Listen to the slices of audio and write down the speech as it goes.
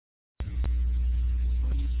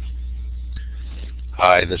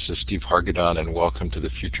Hi, this is Steve Hargadon, and welcome to the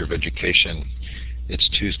Future of Education. It's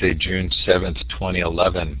Tuesday, June 7th,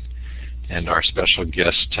 2011, and our special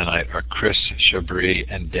guests tonight are Chris Chabris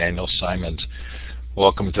and Daniel Simons.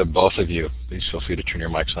 Welcome to both of you. Please feel free to turn your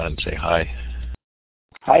mics on and say hi.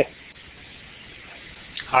 Hi.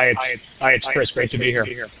 Hi, it's Chris. Great to be here.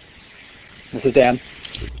 This is Dan.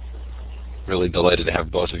 Really delighted to have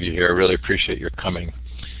both of you here. I really appreciate your coming.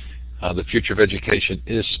 The Future of Education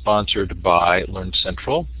is sponsored by Learn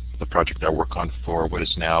Central, the project I work on for what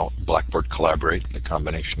is now Blackboard Collaborate, the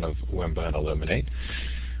combination of Wimba and Illuminate.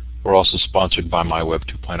 We're also sponsored by my Web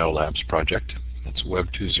 2.0 Labs project. That's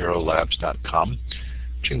web20labs.com,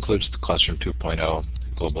 which includes the Classroom 2.0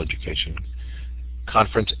 Global Education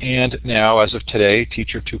Conference, and now, as of today,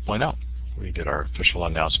 Teacher 2.0. We did our official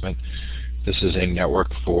announcement. This is a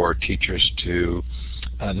network for teachers to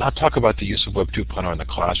not talk about the use of Web 2.0 in the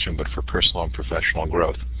classroom, but for personal and professional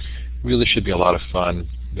growth. Really should be a lot of fun.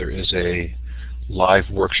 There is a live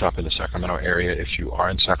workshop in the Sacramento area if you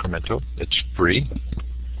are in Sacramento. It's free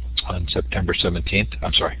on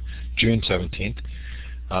June 17th.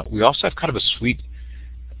 We also have kind of a sweet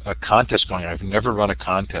contest going on. I've never run a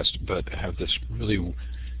contest, but have this really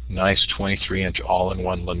nice 23-inch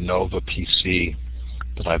all-in-one Lenovo PC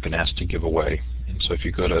that I've been asked to give away. And so if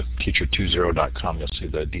you go to teacher20.com, you'll see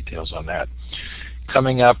the details on that.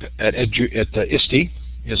 Coming up at ISTE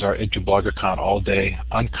is our EduBloggerCon all-day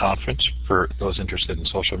unconference for those interested in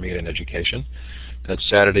social media and education. That's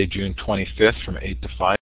Saturday, June 25th from 8 to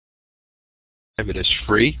 5. It is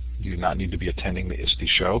free. You do not need to be attending the ISTE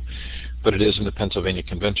show, but it is in the Pennsylvania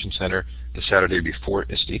Convention Center the Saturday before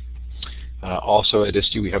ISTE. Also at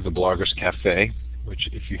ISTE, we have the Bloggers Cafe, which,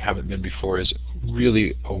 if you haven't been before, is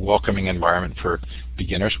really a welcoming environment for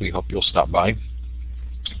beginners. We hope you'll stop by.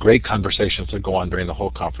 Great conversations that go on during the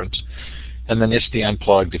whole conference. And then ISTE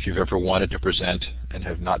Unplugged, if you've ever wanted to present and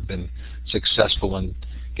have not been successful in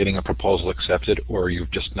getting a proposal accepted, or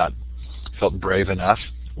you've just not felt brave enough,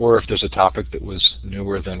 or if there's a topic that was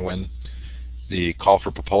newer than when the call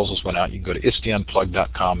for proposals went out, you can go to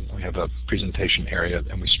isteunplugged.com. We have a presentation area,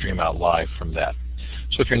 and we stream out live from that.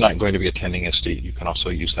 So if you're not going to be attending ISTE, you can also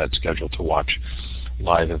use that schedule to watch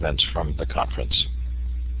live events from the conference.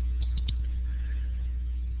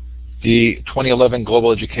 The 2011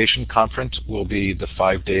 Global Education Conference will be the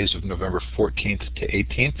 5 days of November 14th to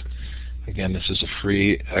 18th. Again, this is a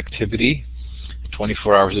free activity,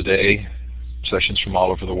 24 hours a day, sessions from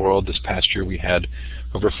all over the world. This past year we had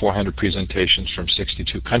over 400 presentations from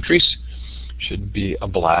 62 countries. Should be a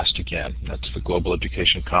blast again. That's the Global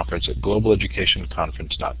Education Conference at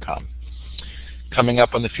globaleducationconference.com. Coming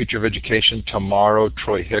up on the Future of Education, tomorrow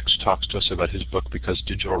Troy Hicks talks to us about his book, Because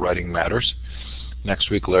Digital Writing Matters.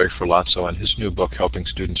 Next week, Larry Ferlazzo on his new book, Helping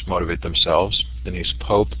Students Motivate Themselves. Denise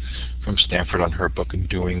Pope from Stanford on her book,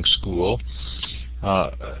 Doing School.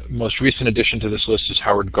 Most recent addition to this list is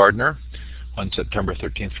Howard Gardner on September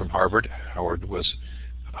 13th from Harvard. Howard was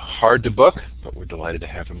hard to book, but we're delighted to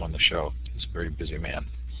have him on the show. He's a very busy man.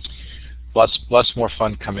 Lots more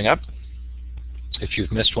fun coming up. If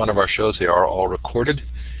you've missed one of our shows, they are all recorded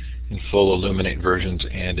in full Illuminate versions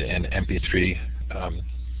and in MP3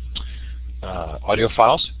 audio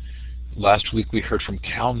files. Last week we heard from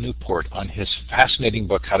Cal Newport on his fascinating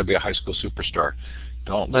book, How to Be a High School Superstar.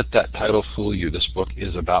 Don't let that title fool you. This book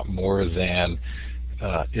is about more than,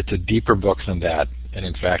 it's a deeper book than that. And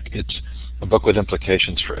in fact, it's a book with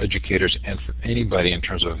implications for educators and for anybody in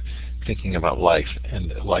terms of thinking about life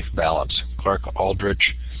and life balance. Clark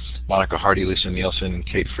Aldrich, Monica Hardy, Lisa Nielsen, and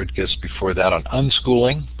Kate Fridkis before that on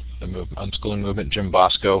unschooling, the unschooling movement. Jim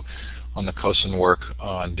Bosco on the COSN work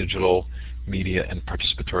on digital media and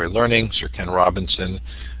participatory learning. Sir Ken Robinson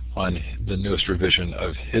on the newest revision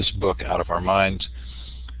of his book, Out of Our Minds.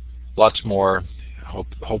 Lots more.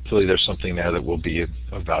 Hopefully there's something there that will be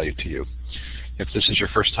of value to you. If this is your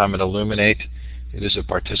first time at Illuminate, it is a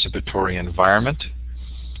participatory environment.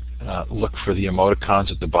 Look for the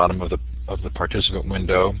emoticons at the bottom of the participant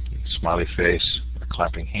window, smiley face, a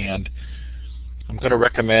clapping hand. I'm going to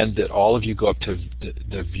recommend that all of you go up to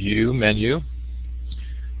the View menu,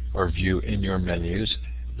 or View in your menus.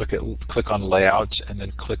 Click on Layouts, and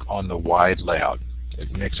then click on the wide layout.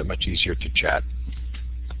 It makes it much easier to chat.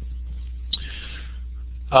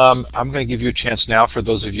 I'm going to give you a chance now, for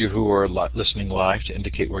those of you who are listening live, to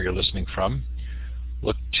indicate where you're listening from.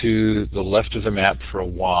 Look to the left of the map for a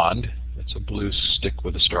wand. It's a blue stick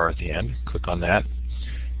with a star at the end. Click on that,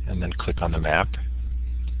 and then click on the map.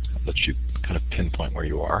 That lets you kind of pinpoint where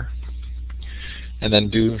you are. And then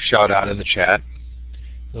do shout out in the chat.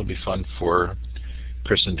 It'll be fun for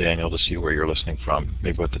Chris and Daniel to see where you're listening from,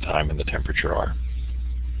 maybe what the time and the temperature are.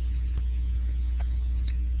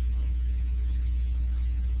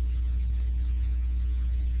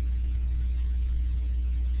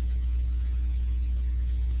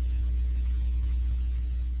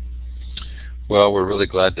 Well, we're really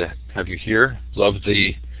glad to have you here. Love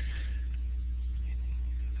the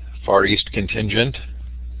Far East contingent.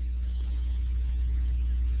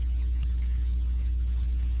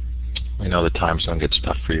 We know the time zone gets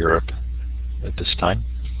tough for Europe at this time.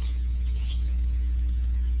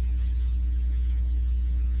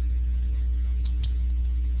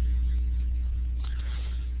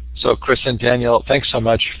 So Chris and Daniel, thanks so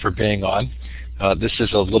much for being on. This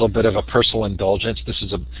is a little bit of a personal indulgence. This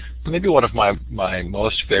is maybe one of my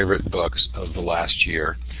most favorite books of the last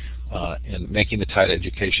year. And Making the Tide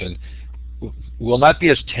Education will not be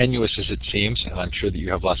as tenuous as it seems, and I'm sure that you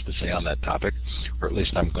have lots to say on that topic, or at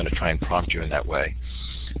least I'm going to try and prompt you in that way.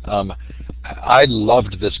 I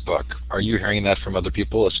loved this book. Are you hearing that from other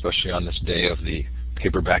people, especially on this day of the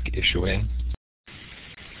paperback issuing?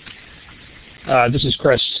 This is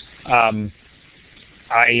Chris.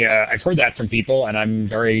 I've heard that from people, and I'm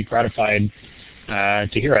very gratified to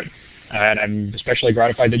hear it. And I'm especially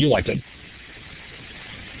gratified that you liked it.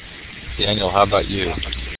 Daniel, how about you?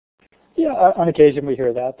 Yeah, on occasion we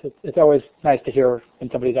hear that. It's always nice to hear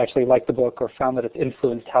when somebody's actually liked the book or found that it's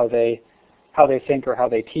influenced how they think or how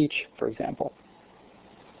they teach, for example.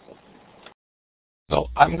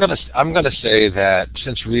 Well, I'm gonna say that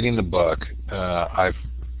since reading the book, I've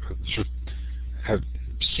sort of have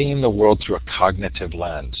seen the world through a cognitive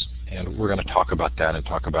lens, and we're going to talk about that and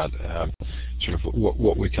talk about sort of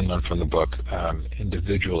what we can learn from the book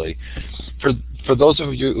individually. For those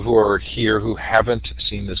of you who are here who haven't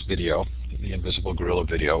seen this video, the Invisible Gorilla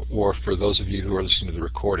video, or for those of you who are listening to the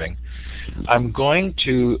recording, I'm going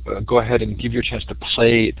to go ahead and give you a chance to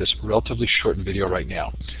play this relatively short video right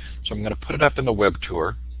now. So I'm going to put it up in the web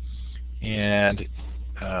tour, and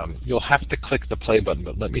you'll have to click the play button,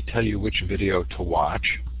 but let me tell you which video to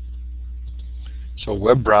watch. So a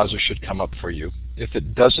web browser should come up for you. If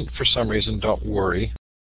it doesn't for some reason, don't worry.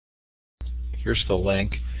 Here's the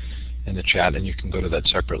link in the chat, and you can go to that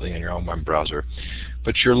separately in your own web browser.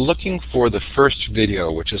 But you're looking for the first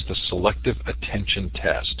video, which is the selective attention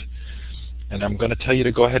test. And I'm going to tell you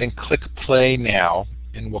to go ahead and click play now,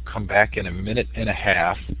 and we'll come back in a minute and a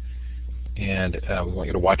half, and we want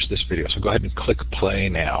you to watch this video. So go ahead and click play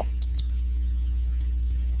now.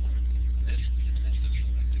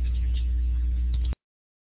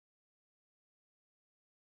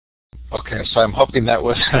 Okay, so I'm hoping that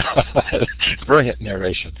was brilliant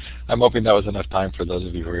narration. I'm hoping that was enough time for those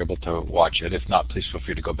of you who were able to watch it. If not, please feel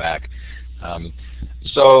free to go back.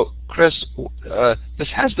 So, Chris, this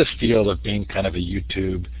has the feel of being kind of a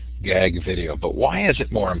YouTube gag video, but why is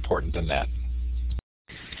it more important than that?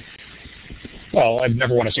 Well, I'd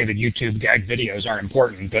never want to say that YouTube gag videos aren't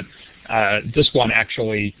important, but this one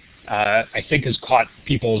actually, I think, has caught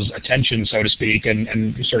people's attention, so to speak,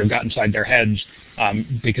 and sort of got inside their heads,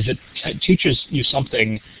 because it teaches you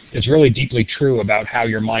something that's really deeply true about how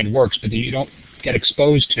your mind works, but that you don't get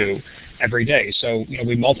exposed to every day. So,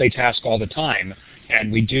 we multitask all the time,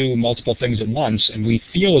 and we do multiple things at once, and we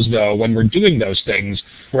feel as though when we're doing those things,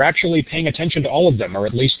 we're actually paying attention to all of them, or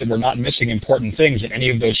at least that we're not missing important things in any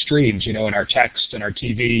of those streams, in our text, in our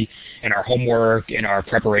TV, in our homework, in our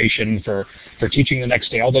preparation for teaching the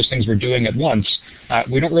next day, all those things we're doing at once.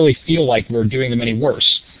 We don't really feel like we're doing them any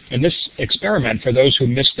worse. And this experiment, for those who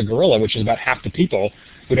missed the gorilla, which is about half the people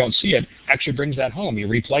who don't see it, actually brings that home. You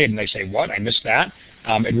replay it and they say, what, I missed that?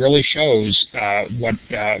 It really shows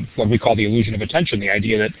what we call the illusion of attention, the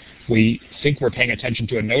idea that we think we're paying attention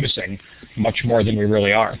to and noticing much more than we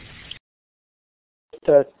really are.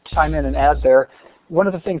 To chime in and add there, one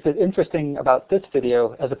of the things that's interesting about this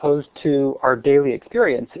video as opposed to our daily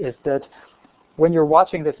experience is that when you're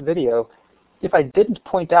watching this video, if I didn't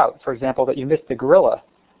point out, for example, that you missed the gorilla,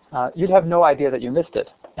 you'd have no idea that you missed it.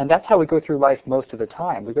 And that's how we go through life most of the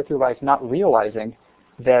time. We go through life not realizing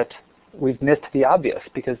that we've missed the obvious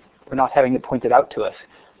because we're not having it pointed out to us.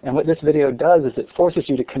 And what this video does is it forces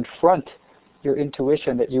you to confront your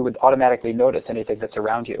intuition that you would automatically notice anything that's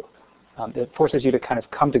around you. It forces you to kind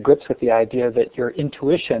of come to grips with the idea that your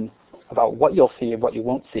intuition about what you'll see and what you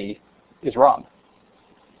won't see is wrong.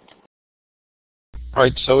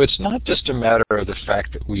 Right, so it's not just a matter of the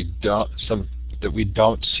fact that we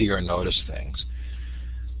don't see or notice things,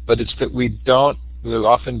 but it's that we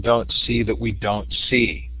often don't see that we don't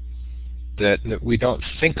see. That we don't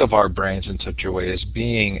think of our brains in such a way as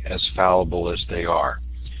being as fallible as they are.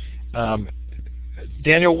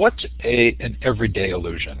 Daniel, what's an everyday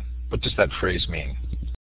illusion? What does that phrase mean?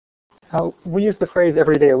 We use the phrase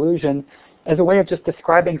everyday illusion as a way of just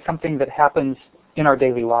describing something that happens in our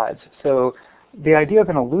daily lives. So the idea of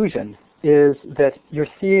an illusion is that you're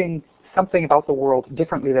seeing something about the world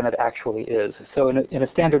differently than it actually is. So in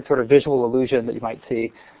a standard sort of visual illusion that you might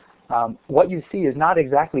see, what you see is not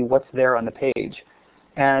exactly what's there on the page.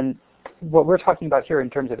 And what we're talking about here in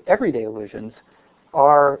terms of everyday illusions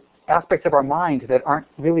are aspects of our mind that aren't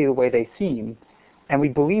really the way they seem. And we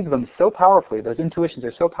believe them so powerfully, those intuitions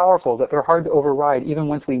are so powerful that they're hard to override even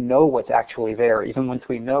once we know what's actually there, even once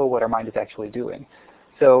we know what our mind is actually doing.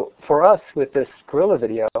 So for us with this gorilla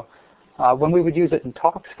video, when we would use it in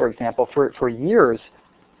talks, for example, for years,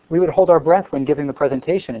 we would hold our breath when giving the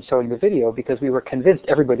presentation and showing the video because we were convinced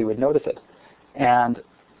everybody would notice it. And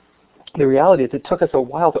the reality is it took us a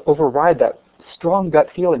while to override that strong gut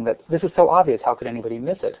feeling that this is so obvious, how could anybody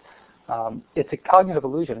miss it? It's a cognitive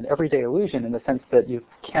illusion, an everyday illusion in the sense that you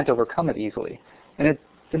can't overcome it easily. And it's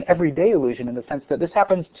an everyday illusion in the sense that this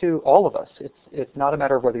happens to all of us. It's not a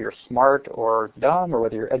matter of whether you're smart or dumb or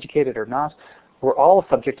whether you're educated or not. We're all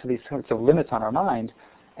subject to these sorts of limits on our mind,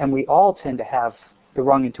 and we all tend to have the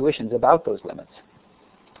wrong intuitions about those limits.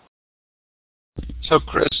 So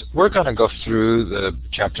Chris, we're going to go through the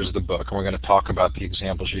chapters of the book, and we're going to talk about the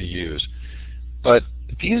examples you use. But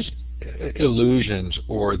these illusions,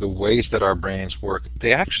 or the ways that our brains work,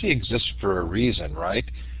 they actually exist for a reason, right?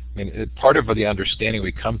 I mean, part of the understanding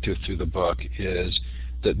we come to through the book is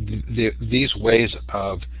that these ways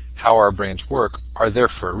of how our brains work are there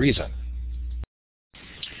for a reason.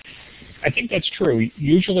 I think that's true.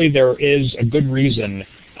 Usually there is a good reason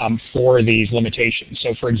for these limitations.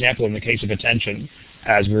 So for example, in the case of attention,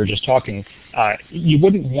 as we were just talking, you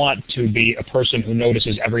wouldn't want to be a person who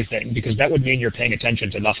notices everything, because that would mean you're paying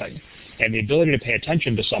attention to nothing. And the ability to pay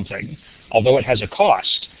attention to something, although it has a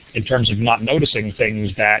cost in terms of not noticing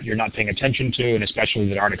things that you're not paying attention to, and especially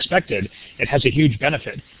that aren't expected, it has a huge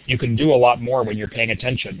benefit. You can do a lot more when you're paying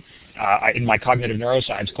attention. In my cognitive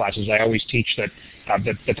neuroscience classes, I always teach that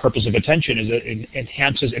the purpose of attention is that it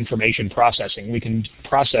enhances information processing. We can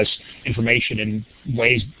process information in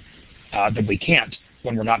ways that we can't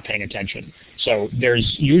when we're not paying attention. So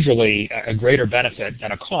there's usually a greater benefit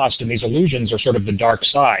than a cost, and these illusions are sort of the dark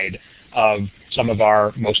side of some of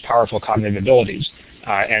our most powerful cognitive abilities.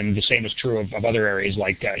 And the same is true of other areas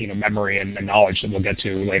like memory and knowledge that we'll get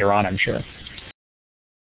to later on, I'm sure.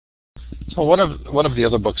 So one of the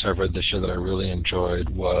other books I've read this year that I really enjoyed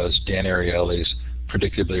was Dan Ariely's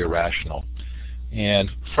Predictably Irrational. And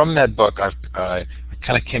from that book, I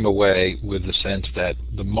kind of came away with the sense that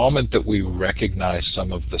the moment that we recognize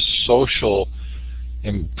some of the social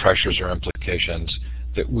pressures or implications,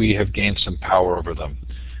 that we have gained some power over them.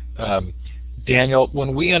 Daniel,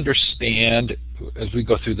 when we understand, as we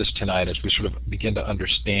go through this tonight, as we sort of begin to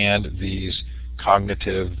understand these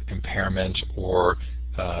cognitive impairments or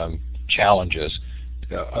challenges,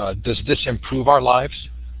 does this improve our lives?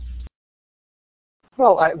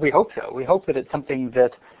 Well, we hope so. We hope that it's something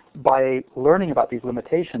that by learning about these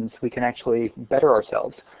limitations, we can actually better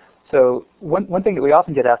ourselves. So one thing that we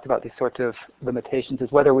often get asked about these sorts of limitations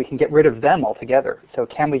is whether we can get rid of them altogether. So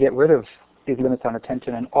can we get rid of these limits on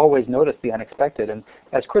attention and always notice the unexpected? And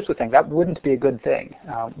as Chris was saying, that wouldn't be a good thing.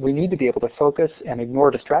 We need to be able to focus and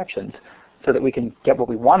ignore distractions so that we can get what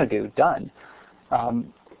we want to do done.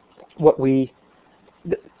 What we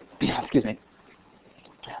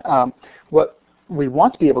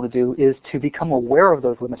want to be able to do is to become aware of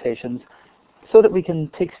those limitations so that we can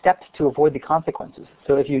take steps to avoid the consequences.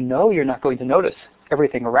 So if you know you're not going to notice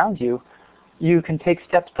everything around you, you can take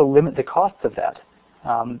steps to limit the costs of that.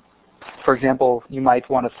 For example, you might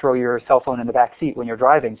want to throw your cell phone in the back seat when you're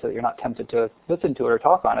driving so that you're not tempted to listen to it or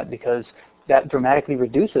talk on it, because that dramatically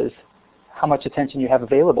reduces how much attention you have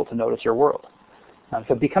available to notice your world.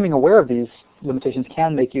 So becoming aware of these limitations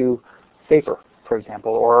can make you safer, for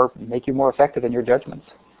example, or make you more effective in your judgments.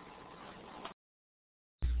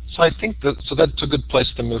 So I think that's a good place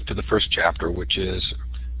to move to the first chapter, which is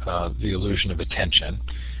the illusion of attention.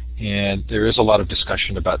 And there is a lot of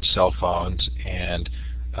discussion about cell phones. And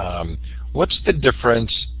what's the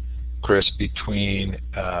difference, Chris, between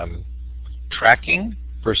tracking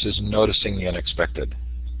versus noticing the unexpected?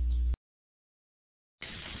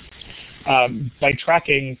 By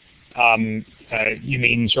tracking, you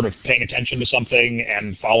mean sort of paying attention to something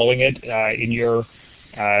and following it in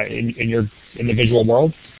the visual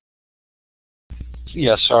world?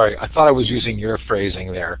 Yeah, sorry. I thought I was using your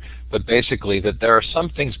phrasing there, but basically that there are some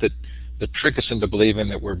things that trick us into believing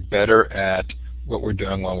that we're better at what we're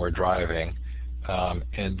doing when we're driving,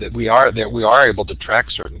 and that we are able to track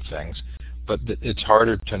certain things, but that it's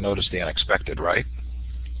harder to notice the unexpected, right?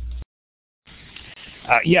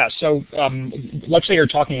 Yeah, so let's say you're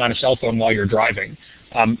talking on a cell phone while you're driving.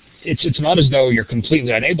 It's not as though you're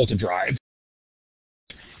completely unable to drive.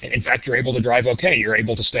 in fact, you're able to drive okay. You're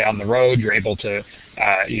able to stay on the road. You're able to,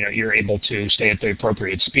 you're able to stay at the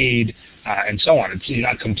appropriate speed, and so on. You're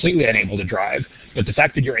not completely unable to drive, but the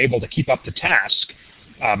fact that you're able to keep up the task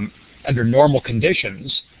under normal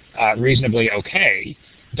conditions reasonably okay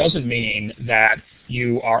doesn't mean that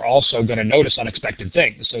you are also going to notice unexpected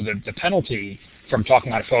things. So the penalty from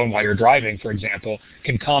talking on a phone while you're driving, for example,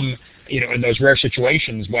 can come in those rare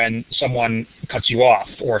situations when someone cuts you off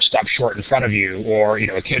or stops short in front of you, or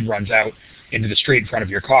a kid runs out into the street in front of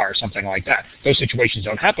your car or something like that. Those situations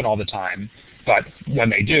don't happen all the time, but when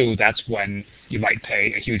they do, that's when you might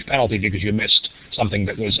pay a huge penalty because you missed something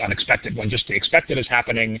that was unexpected. When just the expected is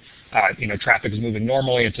happening, traffic is moving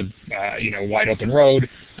normally, it's a wide open road,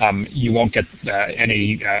 you won't get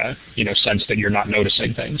any sense that you're not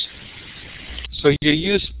noticing things. So you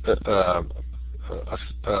use a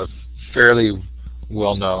fairly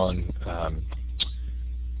well-known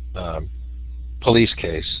police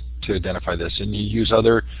case to identify this, and you use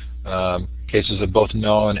other cases of both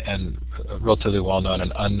known and relatively well-known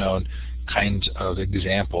and unknown kinds of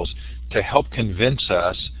examples to help convince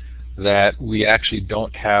us that we actually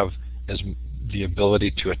don't have the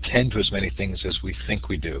ability to attend to as many things as we think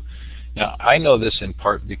we do. Now, I know this in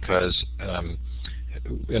part because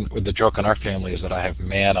the joke in our family is that I have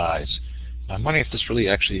man eyes. I'm wondering if this really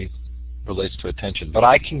actually relates to attention. But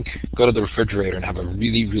I can go to the refrigerator and have a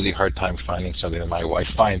really, really hard time finding something that my wife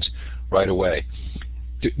finds right away.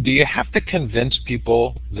 Do you have to convince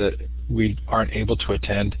people that we aren't able to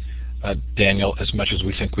attend, Daniel, as much as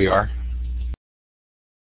we think we are?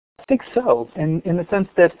 I think so, in the sense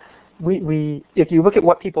that we if you look at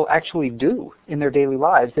what people actually do in their daily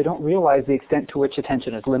lives, they don't realize the extent to which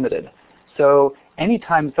attention is limited. So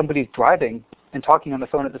anytime somebody's driving and talking on the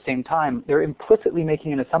phone at the same time, they're implicitly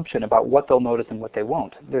making an assumption about what they'll notice and what they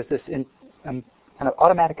won't. There's this kind of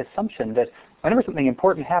automatic assumption that whenever something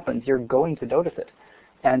important happens, you're going to notice it.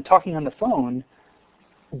 And talking on the phone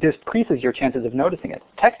decreases your chances of noticing it.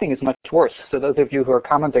 Texting is much worse. So those of you who are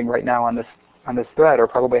commenting right now on this thread are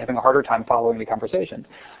probably having a harder time following the conversation.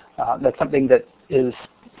 That's something that is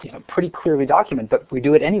pretty clearly documented, but we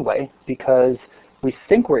do it anyway because we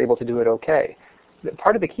think we're able to do it okay.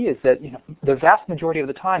 Part of the key is that the vast majority of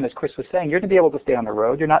the time, as Chris was saying, you're going to be able to stay on the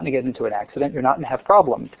road. You're not going to get into an accident. You're not going to have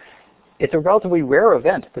problems. It's a relatively rare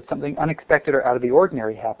event that something unexpected or out of the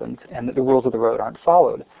ordinary happens and that the rules of the road aren't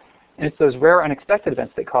followed. And it's those rare unexpected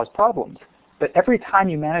events that cause problems. But every time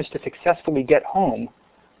you manage to successfully get home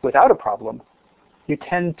without a problem, you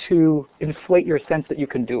tend to inflate your sense that you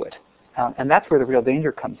can do it. And that's where the real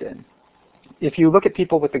danger comes in. If you look at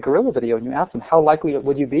people with the gorilla video and you ask them, how likely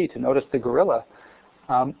would you be to notice the gorilla?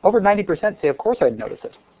 Over 90% say, of course I'd notice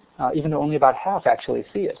it, even though only about half actually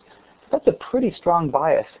see it. So that's a pretty strong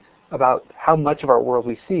bias about how much of our world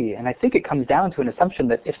we see. And I think it comes down to an assumption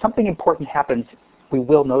that if something important happens, we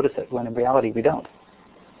will notice it, when in reality we don't.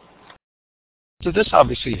 So this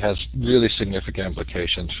obviously has really significant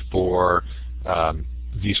implications for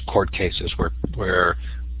these court cases where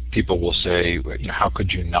people will say, how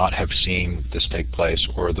could you not have seen this take place?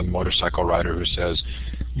 Or the motorcycle rider who says,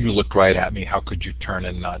 you looked right at me, how could you turn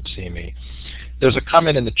and not see me? There's a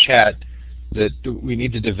comment in the chat that we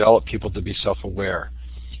need to develop people to be self-aware.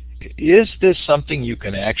 Is this something you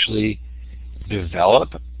can actually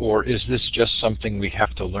develop, or is this just something we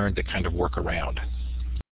have to learn to kind of work around?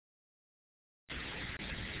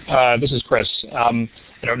 This is Chris. I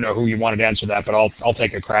don't know who you wanted to answer that, but I'll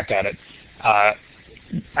take a crack at it.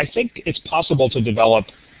 I think it's possible to develop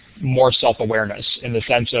more self-awareness in the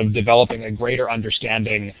sense of developing a greater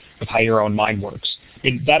understanding of how your own mind works.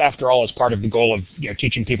 That, after all, is part of the goal of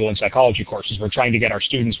teaching people in psychology courses. We're trying to get our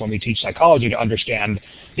students, when we teach psychology, to understand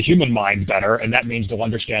the human mind better, and that means they'll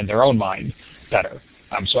understand their own mind better.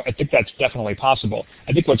 So I think that's definitely possible.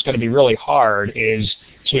 I think what's going to be really hard is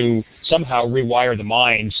to somehow rewire the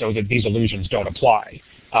mind so that these illusions don't apply.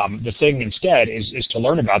 The thing instead is to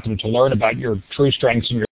learn about them, to learn about your true strengths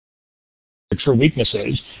and your true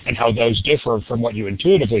weaknesses and how those differ from what you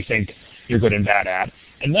intuitively think you're good and bad at.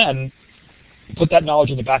 And then put that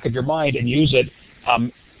knowledge in the back of your mind and use it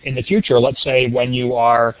in the future. Let's say when you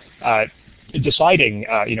are deciding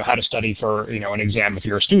how to study for an exam, if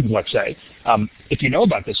you're a student, let's say. If you know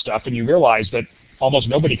about this stuff and you realize that almost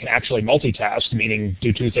nobody can actually multitask, meaning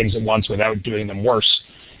do two things at once without doing them worse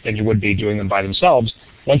than you would be doing them by themselves,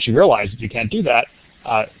 once you realize that you can't do that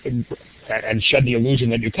and shed the illusion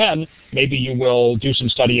that you can, maybe you will do some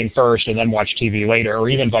studying first and then watch TV later, or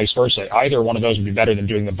even vice versa. Either one of those would be better than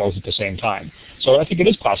doing them both at the same time. So I think it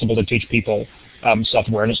is possible to teach people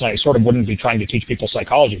self-awareness, and I sort of wouldn't be trying to teach people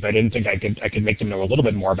psychology if I didn't think I could make them know a little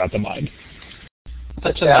bit more about the mind.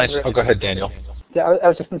 That's a nice. Oh, go ahead, Daniel. Yeah, I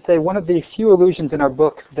was just going to say, one of the few illusions in our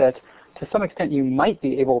book that to some extent you might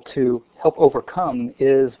be able to help overcome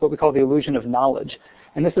is what we call the illusion of knowledge.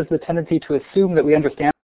 And this is the tendency to assume that we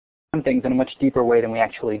understand things in a much deeper way than we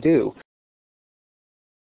actually do.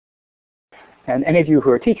 And any of you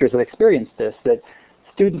who are teachers have experienced this, that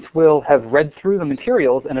students will have read through the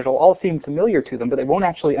materials and it'll all seem familiar to them, but they won't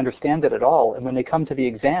actually understand it at all. And when they come to the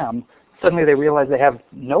exam, suddenly they realize they have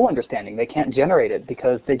no understanding. They can't generate it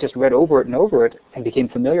because they just read over it and became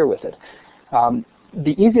familiar with it.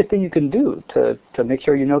 The easiest thing you can do to make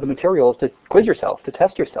sure you know the material is to quiz yourself, to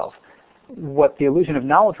test yourself. What the illusion of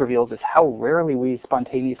knowledge reveals is how rarely we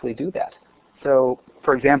spontaneously do that. So,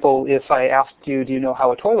 for example, if I asked you, do you know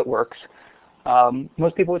how a toilet works?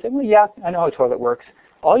 Most people would say, well, yeah, I know how a toilet works.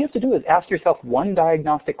 All you have to do is ask yourself one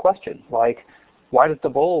diagnostic question, like, why does the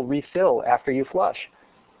bowl refill after you flush?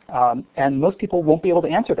 And most people won't be able to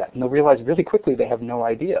answer that, and they'll realize really quickly they have no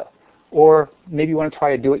idea. Or maybe you want to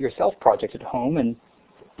try a do-it-yourself project at home, and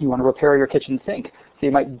you want to repair your kitchen sink. So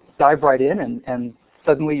you might dive right in, and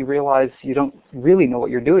suddenly you realize you don't really know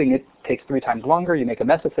what you're doing. It takes 3 times longer. You make a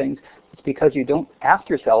mess of things. It's because you don't ask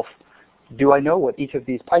yourself, do I know what each of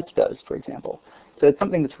these pipes does, for example? So it's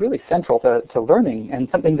something that's really central to learning, and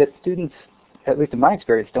something that students, at least in my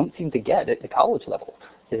experience, don't seem to get at the college level,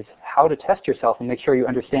 is how to test yourself and make sure you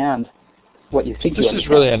understand what you think you understand. This is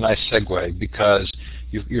really a nice segue, because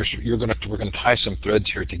we're going to tie some threads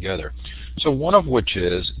here together. So one of which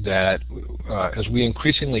is that as we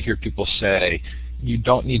increasingly hear people say, you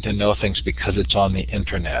don't need to know things because it's on the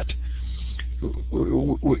internet. This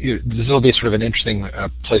will be sort of an interesting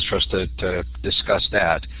place for us to discuss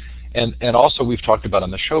that. And also, we've talked about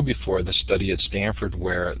on the show before the study at Stanford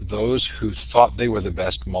where those who thought they were the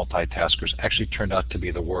best multitaskers actually turned out to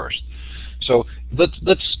be the worst. So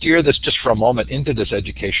let's steer this just for a moment into this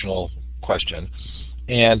educational question.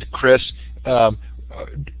 And Chris, how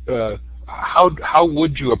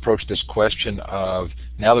would you approach this question of,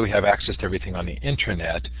 now that we have access to everything on the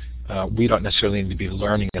internet, we don't necessarily need to be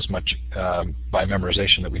learning as much by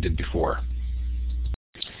memorization that we did before?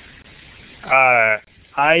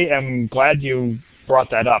 I am glad you brought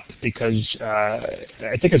that up, because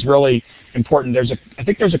I think it's really important. I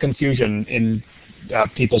think there's a confusion in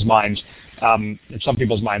people's minds, in some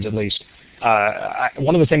people's minds at least.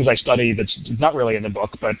 One of the things I study that's not really in the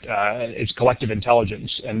book, but is collective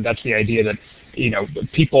intelligence, and that's the idea that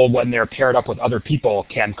people, when they're paired up with other people,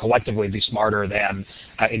 can collectively be smarter than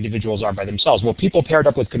individuals are by themselves. Well, people paired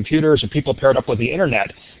up with computers or people paired up with the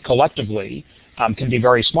internet collectively can be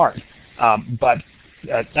very smart, but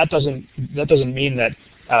that doesn't mean that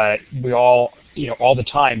we all all the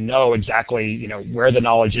time know exactly where the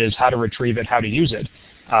knowledge is, how to retrieve it, how to use it.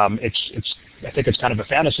 I think it's kind of a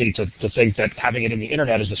fantasy to think that having it in the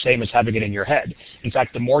internet is the same as having it in your head. In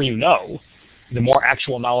fact, the more you know, the more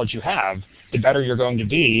actual knowledge you have, the better you're going to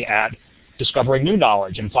be at discovering new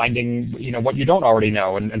knowledge and finding what you don't already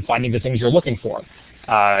know, and finding the things you're looking for.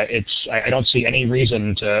 I don't see any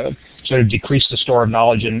reason to sort of decrease the store of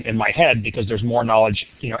knowledge in my head because there's more knowledge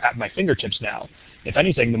at my fingertips now. If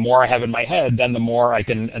anything, the more I have in my head, then the more I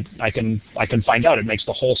can find out. It makes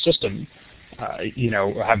the whole system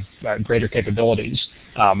have greater capabilities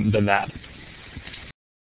than that.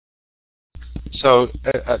 So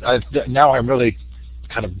now I'm really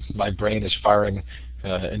kind of, my brain is firing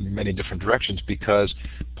in many different directions, because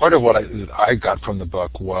part of what I got from the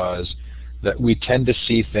book was that we tend to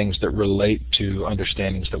see things that relate to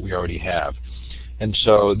understandings that we already have. And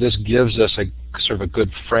so this gives us a sort of a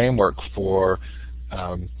good framework for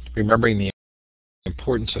remembering the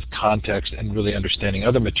importance of context and really understanding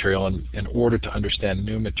other material in order to understand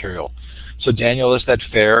new material. So Daniel, is that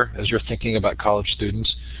fair as you're thinking about college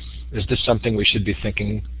students? Is this something we should be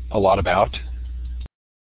thinking a lot about?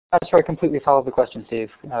 That's right. I completely followed the question, Steve.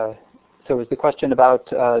 So is the question about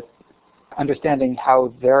understanding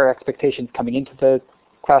how their expectations coming into the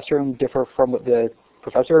classroom differ from what the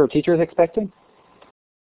professor or teacher is expecting?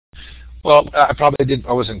 Well, I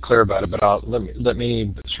wasn't clear about it, but let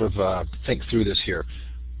me sort of think through this here.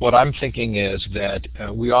 What I'm thinking is that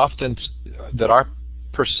that our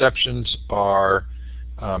perceptions are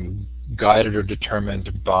guided or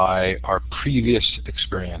determined by our previous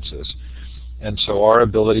experiences. And so our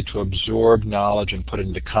ability to absorb knowledge and put it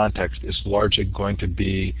into context is largely going to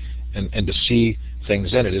be, and to see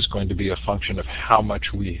things in it is going to be a function of how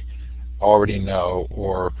much we already know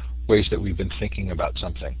or ways that we've been thinking about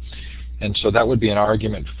something. And so that would be an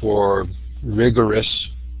argument for rigorous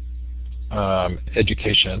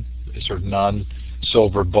education, a sort of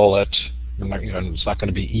non-silver bullet. It's not going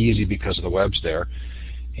to be easy because of the webs there.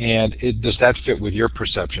 And does that fit with your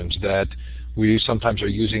perceptions that we sometimes are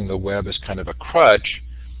using the web as kind of a crutch,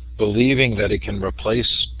 believing that it can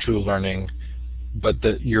replace true learning, but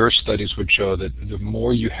that your studies would show that the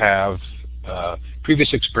more you have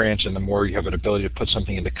previous experience and the more you have an ability to put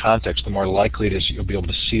something into context, the more likely it is you'll be able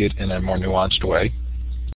to see it in a more nuanced way.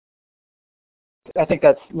 I think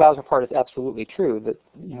that latter part is absolutely true,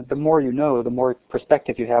 that the more you know, the more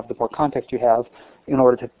perspective you have, the more context you have in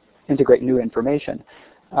order to integrate new information.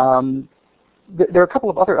 There are a couple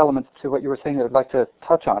of other elements to what you were saying that I'd like to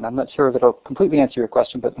touch on. I'm not sure that it'll completely answer your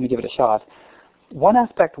question, but let me give it a shot. One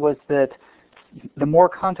aspect was that the more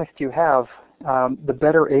context you have, the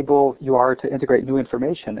better able you are to integrate new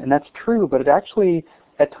information. And that's true, but it actually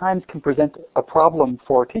at times can present a problem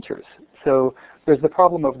for teachers. So there's the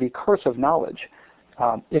problem of the curse of knowledge.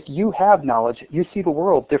 If you have knowledge, you see the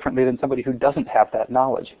world differently than somebody who doesn't have that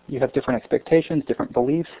knowledge. You have different expectations, different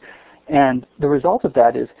beliefs, and the result of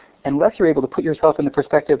that is, unless you're able to put yourself in the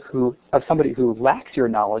perspective of somebody who lacks your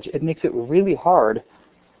knowledge, it makes it really hard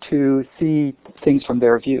to see things from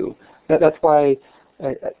their view. That's why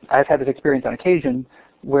I've had this experience on occasion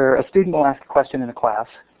where a student will ask a question in a class.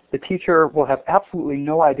 The teacher will have absolutely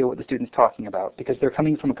no idea what the student's talking about because they're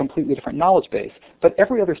coming from a completely different knowledge base. But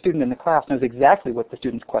every other student in the class knows exactly what the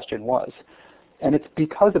student's question was. And it's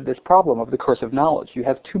because of this problem of the curse of knowledge. You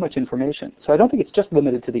have too much information. So I don't think it's just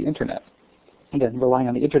limited to the internet. Again, relying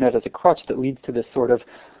on the internet as a crutch that leads to this sort of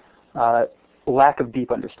lack of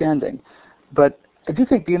deep understanding. But I do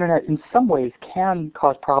think the internet in some ways can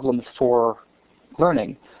cause problems for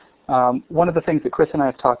learning. One of the things that Chris and I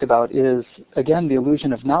have talked about is, again, the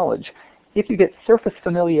illusion of knowledge. If you get surface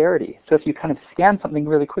familiarity, so if you kind of scan something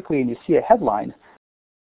really quickly and you see a headline,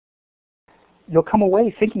 you'll come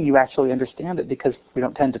away thinking you actually understand it because we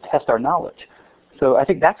don't tend to test our knowledge. So I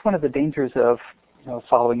think that's one of the dangers of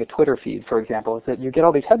following a Twitter feed, for example, is that you get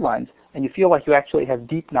all these headlines and you feel like you actually have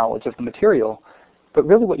deep knowledge of the material, but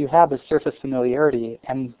really what you have is surface familiarity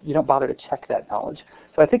and you don't bother to check that knowledge.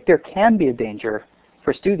 So I think there can be a danger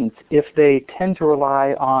for students if they tend to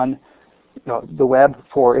rely on the web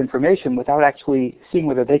for information without actually seeing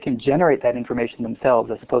whether they can generate that information themselves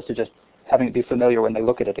as opposed to just having it be familiar when they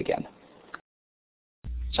look at it again.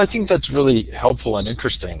 So I think that's really helpful and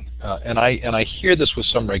interesting, and I hear this with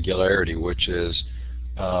some regularity, which is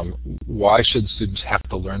why should students have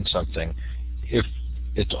to learn something if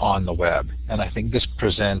it's on the web? And I think this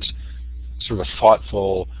presents sort of a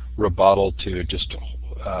thoughtful rebuttal to just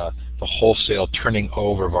the wholesale turning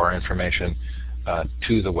over of our information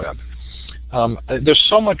to the web. There's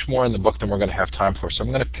so much more in the book than we're going to have time for, so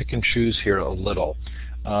I'm going to pick and choose here a little.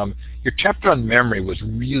 Your chapter on memory was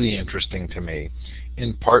really interesting to me,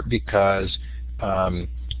 in part because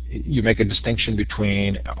you make a distinction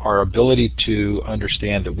between our ability to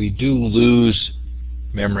understand that we do lose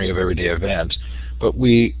memory of everyday events, but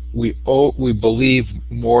we believe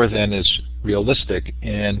more than is realistic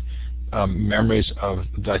in memories of,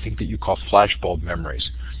 I think, that you call flashbulb memories,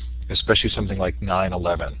 especially something like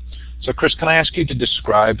 9/11. So Chris, can I ask you to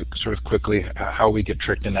describe sort of quickly how we get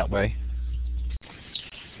tricked in that way?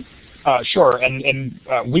 Sure, and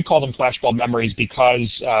we call them flashbulb memories because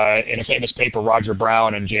in a famous paper, Roger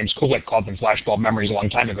Brown and James Kulik called them flashbulb memories a long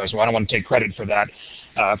time ago, so I don't want to take credit for that,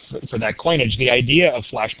 for that coinage. The idea of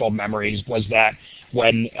flashbulb memories was that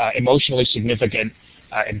when emotionally significant,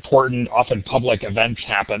 important, often public events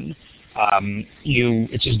happen,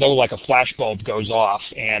 it's as though like a flashbulb goes off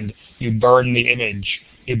and you burn the image,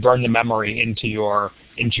 you burn the memory into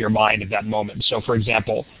your mind at that moment. So for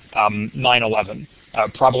example, 9/11.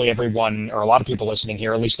 Probably everyone, or a lot of people listening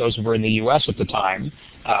here, at least those who were in the U.S. at the time,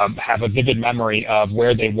 have a vivid memory of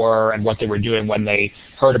where they were and what they were doing when they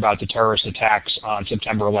heard about the terrorist attacks on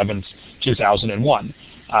September 11th, 2001.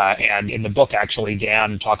 And in the book, actually,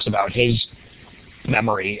 Dan talks about his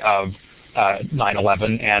memory of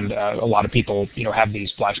 9/11, and a lot of people, have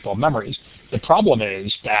these flashbulb memories. The problem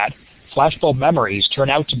is that flashbulb memories turn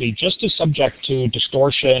out to be just as subject to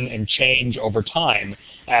distortion and change over time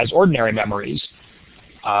as ordinary memories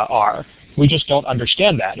are. We just don't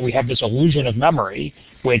understand that. We have this illusion of memory,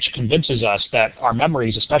 which convinces us that our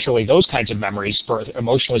memories, especially those kinds of memories for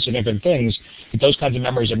emotionally significant things, those kinds of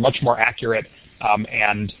memories are much more accurate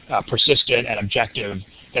and persistent and objective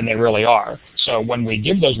than they really are. So when we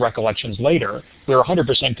give those recollections later, we're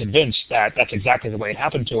 100% convinced that that's exactly the way it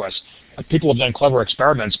happened to us. People have done clever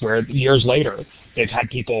experiments where years later they've had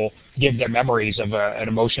people give their memories of an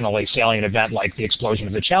emotionally salient event like the explosion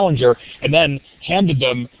of the Challenger, and then handed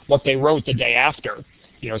them what they wrote the day after,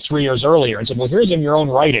 3 years earlier, and said, well, here's in your own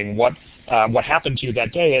writing what happened to you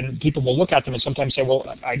that day. And people will look at them and sometimes say, well,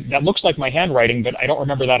 that looks like my handwriting, but I don't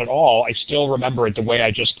remember that at all. I still remember it the way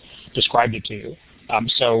I just described it to you.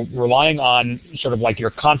 So relying on sort of like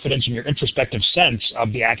your confidence and your introspective sense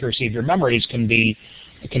of the accuracy of your memories can be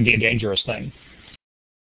a dangerous thing.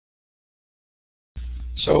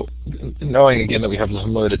 So knowing again that we have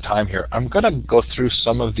limited time here, I'm going to go through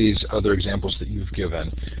some of these other examples that you've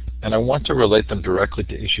given, and I want to relate them directly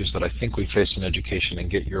to issues that I think we face in education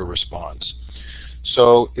and get your response.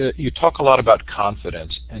 So you talk a lot about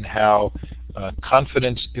confidence and how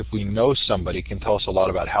confidence, if we know somebody, can tell us a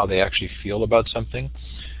lot about how they actually feel about something.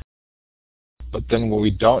 But then when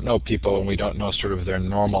we don't know people and we don't know sort of their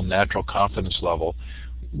normal natural confidence level,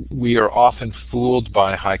 we are often fooled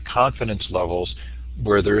by high confidence levels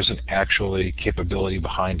where there isn't actually capability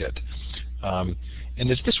behind it. And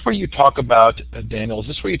is this where you talk about, Daniel, is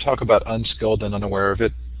this where you talk about unskilled and unaware of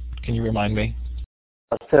it? Can you remind me?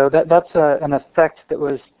 So that's an effect that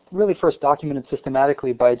was really first documented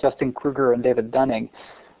systematically by Justin Kruger and David Dunning.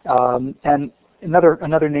 And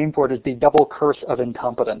another name for it is the double curse of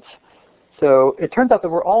incompetence. So it turns out that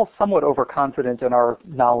we're all somewhat overconfident in our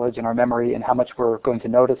knowledge and our memory and how much we're going to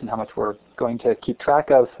notice and how much we're going to keep track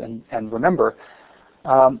of and remember.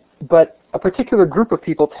 But a particular group of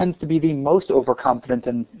people tends to be the most overconfident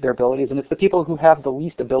in their abilities, and it's the people who have the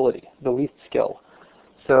least ability, the least skill.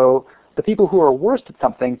 So the people who are worst at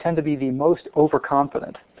something tend to be the most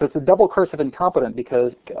overconfident. So it's a double curse of incompetence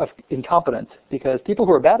because people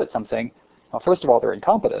who are bad at something, well, first of all, they're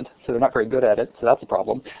incompetent, so they're not very good at it, so that's a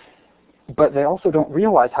problem. But they also don't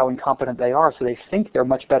realize how incompetent they are, so they think they're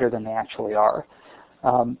much better than they actually are.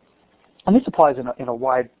 And this applies in a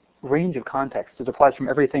wide range of contexts. It applies from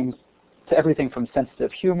everything from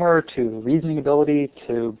sensitive humor to reasoning ability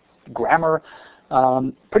to grammar.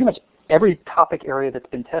 Pretty much every topic area that's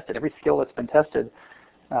been tested, every skill that's been tested,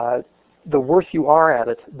 the worse you are at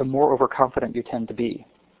it, the more overconfident you tend to be.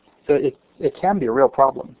 So it can be a real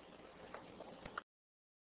problem.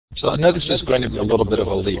 So I know this is going to be a little bit of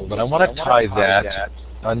a leap, but I want to tie that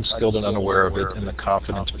unskilled and unaware of it in the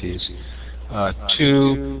confidence piece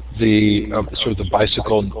to the sort of the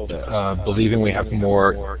bicycle, believing we have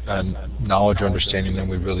more knowledge or understanding than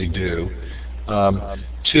we really do,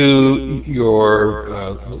 to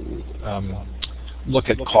your look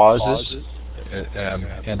at causes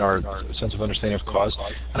and our sense of understanding of cause.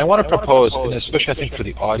 And I want to propose, and especially I think for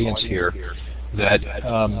the audience here, that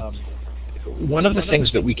one of the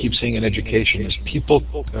things that we keep seeing in education is people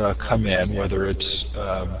come in, whether it's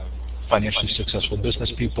financially successful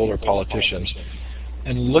business people or politicians,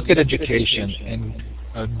 and look at education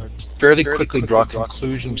and fairly quickly draw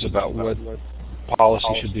conclusions about what policy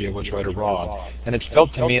should be or what's right or wrong. And it's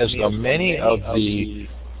felt to me as though many of the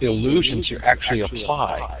illusions here actually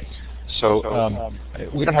apply. So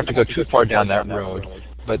we don't have to go too far down that road.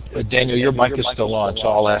 But Daniel, your mic is still on, so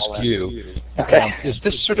I'll ask you. Okay. Is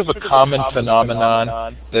this sort of a common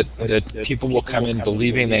phenomenon that people will come in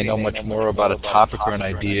believing they know much more about a topic or an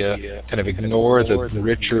idea, kind of ignore the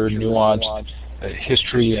richer, nuanced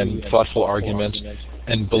history and thoughtful arguments,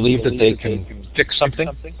 and believe that they can fix something?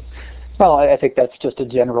 Well, I think that's just a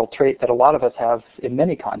general trait that a lot of us have in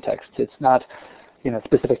many contexts. It's not,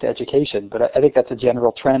 specific to education, but I think that's a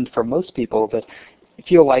general trend for most people that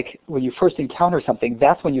feel like when you first encounter something,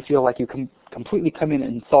 that's when you feel like you can completely come in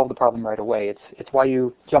and solve the problem right away. It's why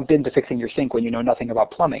you jump into fixing your sink when you know nothing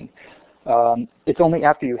about plumbing. It's only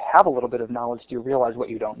after you have a little bit of knowledge do you realize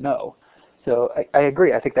what you don't know. So I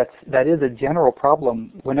agree. I think that is a general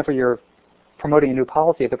problem whenever you're promoting a new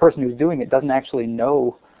policy. If the person who's doing it doesn't actually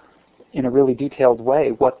know in a really detailed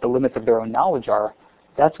way what the limits of their own knowledge are,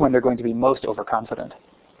 that's when they're going to be most overconfident.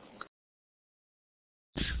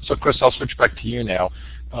 So Chris, I'll switch back to you now.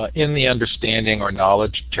 In the understanding or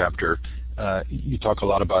knowledge chapter, you talk a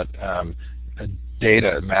lot about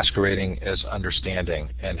data masquerading as understanding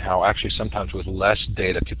and how actually sometimes with less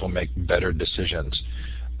data people make better decisions.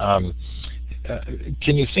 Can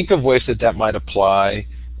you think of ways that might apply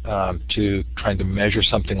to trying to measure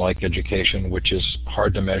something like education, which is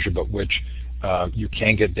hard to measure but which you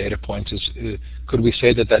can get data points? Could we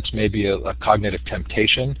say that that's maybe a cognitive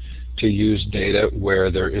temptation to use data where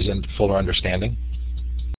there isn't fuller understanding?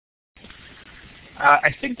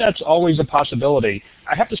 I think that's always a possibility.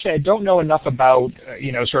 I have to say I don't know enough about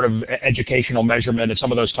sort of educational measurement and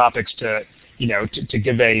some of those topics to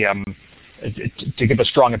give a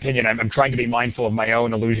strong opinion. I'm trying to be mindful of my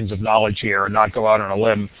own illusions of knowledge here and not go out on a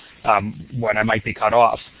limb when I might be cut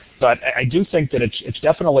off. But I do think that it's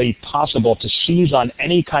definitely possible to seize on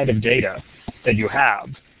any kind of data that you have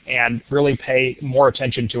and really pay more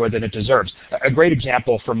attention to it than it deserves. A great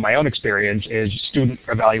example from my own experience is student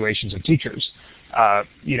evaluations of teachers.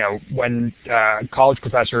 when college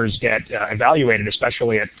professors get evaluated,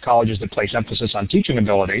 especially at colleges that place emphasis on teaching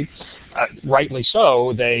ability, rightly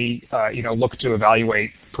so, they look to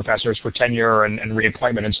evaluate professors for tenure and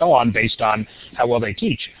reappointment and so on based on how well they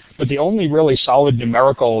teach. But the only really solid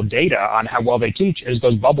numerical data on how well they teach is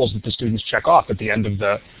those bubbles that the students check off at the end of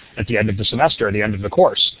the semester, at the end of the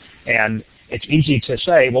course. And it's easy to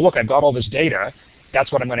say, well, look, I've got all this data.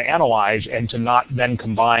 That's what I'm going to analyze, and to not then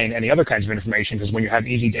combine any other kinds of information, because when you have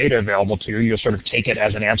easy data available to you, you'll sort of take it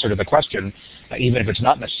as an answer to the question, even if it's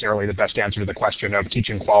not necessarily the best answer to the question of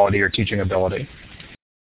teaching quality or teaching ability.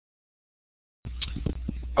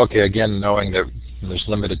 Okay, again, knowing that there's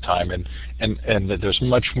limited time and that there's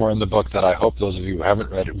much more in the book that I hope those of you who haven't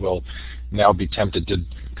read it will now be tempted to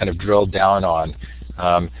kind of drill down on.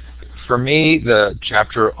 For me, the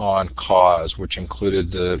chapter on cause, which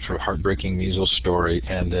included the sort of heartbreaking measles story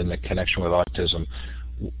and then the connection with autism,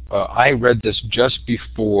 I read this just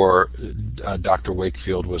before Dr.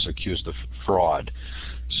 Wakefield was accused of fraud.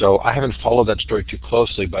 So I haven't followed that story too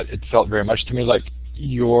closely, but it felt very much to me like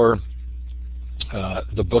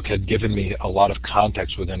the book had given me a lot of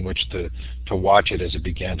context within which to watch it as it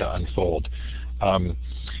began to unfold.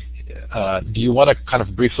 Do you want to kind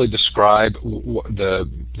of briefly describe the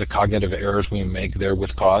cognitive errors we make there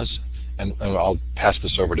with cause? And I'll pass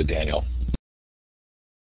this over to Daniel.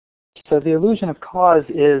 So the illusion of cause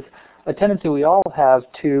is a tendency we all have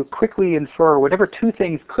to quickly infer whatever two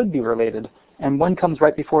things could be related, and one comes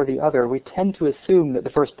right before the other. We tend to assume that the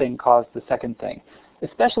first thing caused the second thing,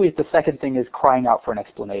 especially if the second thing is crying out for an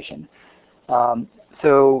explanation.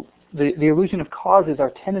 So the illusion of cause is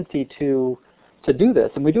our tendency to do this,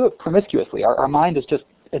 and we do it promiscuously. Our mind is just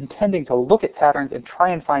intending to look at patterns and try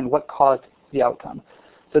and find what caused the outcome.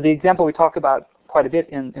 So the example we talk about quite a bit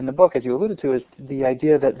in the book, as you alluded to, is the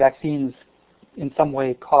idea that vaccines in some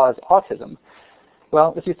way cause autism.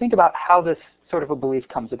 Well, if you think about how this sort of a belief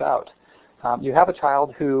comes about, you have a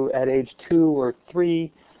child who at age 2 or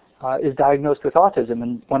 3 is diagnosed with autism,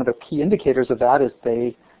 and one of the key indicators of that is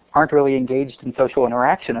they aren't really engaged in social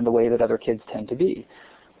interaction in the way that other kids tend to be.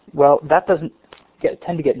 Well, that doesn't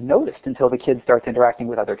tend to get noticed until the kid starts interacting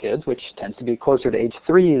with other kids, which tends to be closer to age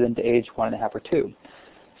 3 than to age 1.5 or 2.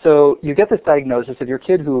 So you get this diagnosis of your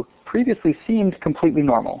kid who previously seemed completely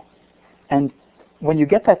normal. And when you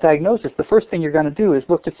get that diagnosis, the first thing you're going to do is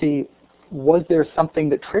look to see, was there something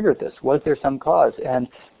that triggered this? Was there some cause? And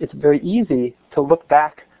it's very easy to look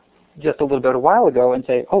back just a little bit a while ago and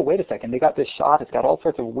say, oh, wait a second, they got this shot. It's got all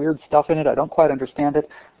sorts of weird stuff in it. I don't quite understand it.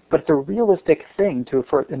 But it's a realistic thing to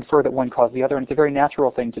infer that one caused the other, and it's a very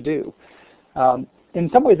natural thing to do. In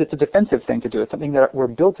some ways, it's a defensive thing to do. It's something that we're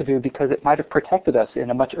built to do because it might have protected us in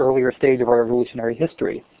a much earlier stage of our evolutionary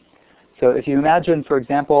history. So if you imagine, for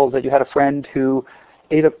example, that you had a friend who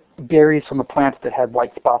ate berries from a plant that had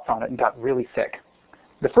white spots on it and got really sick,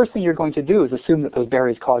 the first thing you're going to do is assume that those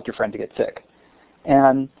berries caused your friend to get sick.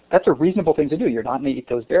 And that's a reasonable thing to do. You're not going to eat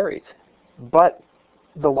those berries. But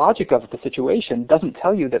the logic of the situation doesn't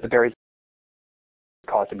tell you that the berries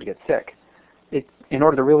caused him to get sick. In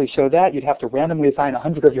order to really show that, you'd have to randomly assign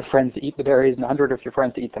 100 of your friends to eat the berries and 100 of your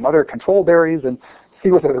friends to eat some other control berries and see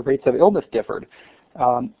whether the rates of illness differed.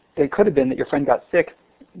 It could have been that your friend got sick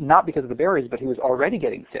not because of the berries, but he was already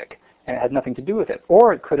getting sick, and it had nothing to do with it.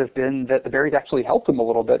 Or it could have been that the berries actually helped him a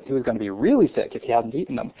little bit. He was going to be really sick if he hadn't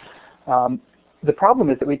eaten them. The problem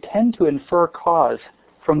is that we tend to infer cause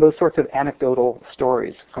from those sorts of anecdotal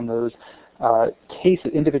stories, from those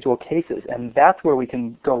individual cases, and that's where we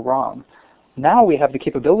can go wrong. Now we have the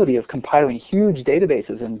capability of compiling huge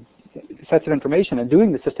databases and sets of information and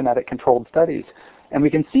doing the systematic controlled studies. And we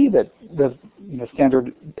can see that the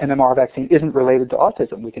standard MMR vaccine isn't related to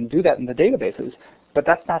autism. We can do that in the databases, but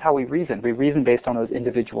that's not how we reason. We reason based on those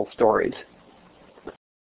individual stories.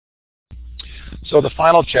 So the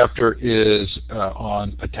final chapter is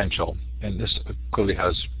on potential, and this clearly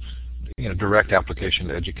has direct application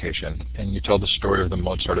to education. And you tell the story of the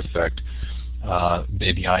Mozart effect,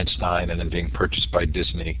 baby Einstein, and then being purchased by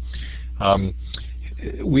Disney.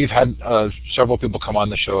 We've had several people come on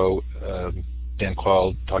the show, Dan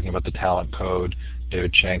Quayle talking about the talent code,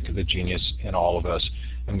 David Schenk, the genius in all of us,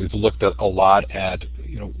 and we've looked at a lot at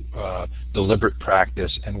deliberate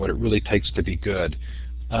practice and what it really takes to be good.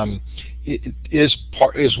 It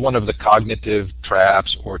is one of the cognitive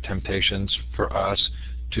traps or temptations for us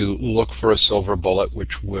to look for a silver bullet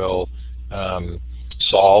which will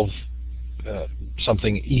solve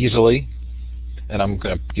something easily. And I'm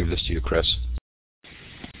going to give this to you, Chris.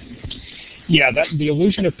 Yeah, the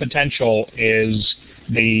illusion of potential is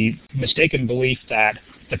the mistaken belief that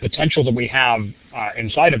the potential that we have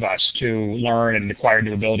inside of us to learn and acquire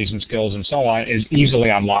new abilities and skills and so on is easily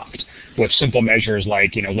unlocked with simple measures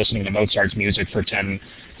like, listening to Mozart's music for 10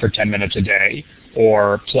 minutes a day,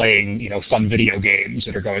 or playing, fun video games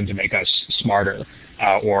that are going to make us smarter,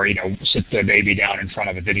 or sit the baby down in front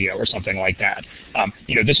of a video or something like that. I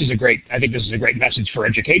think this is a great message for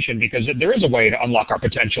education, because there is a way to unlock our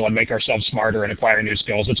potential and make ourselves smarter and acquire new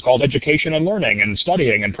skills. It's called education and learning and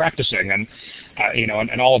studying and practicing and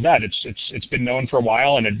and all of that. It's been known for a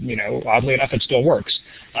while, and oddly enough, it still works.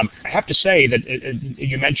 I have to say that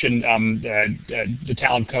you mentioned the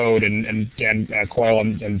Talent Code and Dan Coyle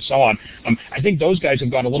and so on. I think those guys have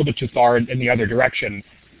gone a little bit too far in the other direction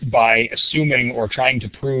by assuming or trying to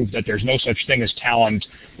prove that there's no such thing as talent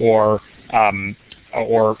or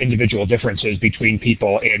individual differences between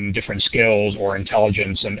people in different skills or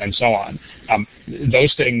intelligence and so on.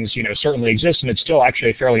 Those things, certainly exist, and it's still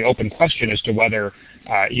actually a fairly open question as to whether,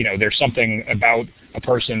 there's something about a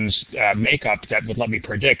person's makeup that would let me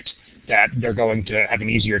predict that they're going to have an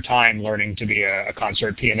easier time learning to be a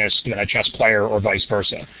concert pianist than a chess player, or vice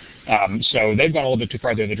versa. So they've gone a little bit too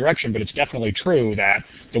far the other direction, but it's definitely true that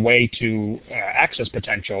the way to access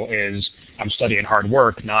potential is study and hard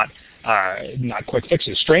work, not quick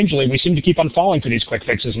fixes. Strangely, we seem to keep on falling for these quick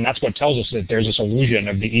fixes, and that's what tells us that there's this illusion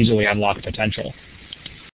of the easily unlocked potential.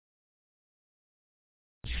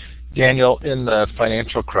 Daniel, in the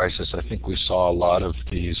financial crisis, I think we saw a lot of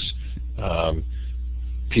these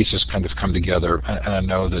pieces kind of come together, and I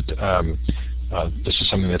know that this is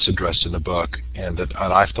something that's addressed in the book, and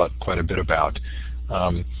I've thought quite a bit about.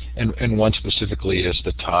 And one specifically is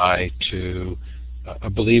the tie to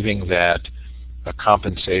believing that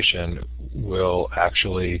compensation will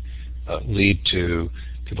actually lead to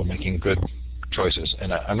people making good choices.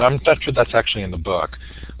 And I'm not sure that's actually in the book,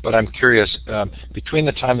 but I'm curious, between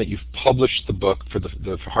the time that you've published the book for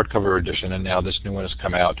the hardcover edition and now this new one has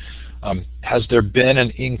come out, has there been an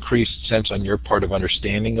increased sense on your part of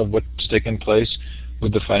understanding of what's taken place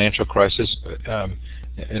with the financial crisis?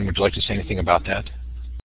 And would you like to say anything about that?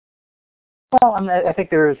 Well, I think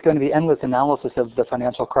there is going to be endless analysis of the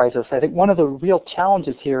financial crisis. I think one of the real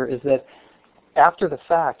challenges here is that after the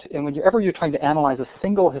fact, and whenever you're trying to analyze a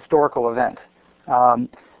single historical event,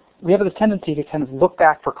 we have this tendency to kind of look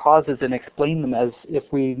back for causes and explain them as if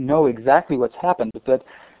we know exactly what's happened. But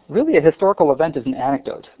really, a historical event is an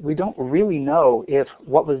anecdote. We don't really know if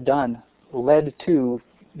what was done led to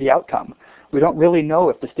the outcome. We don't really know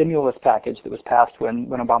if the stimulus package that was passed when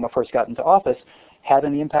Obama first got into office had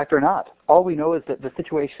any impact or not. All we know is that the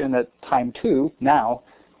situation at time 2 now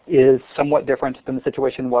is somewhat different than the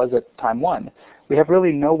situation was at time 1. We have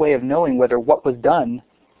really no way of knowing whether what was done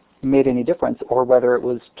made any difference or whether it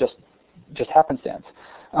was just happenstance.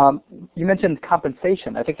 You mentioned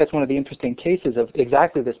compensation. I think that's one of the interesting cases of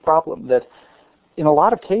exactly this problem, that in a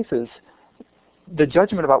lot of cases, the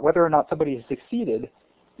judgment about whether or not somebody has succeeded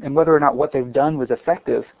and whether or not what they've done was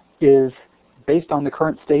effective is based on the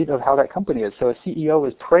current state of how that company is. So a CEO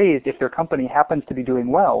is praised if their company happens to be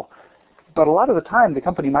doing well, but a lot of the time the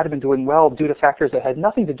company might have been doing well due to factors that had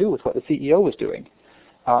nothing to do with what the CEO was doing.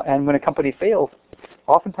 And when a company fails,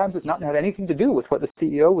 oftentimes it's not had anything to do with what the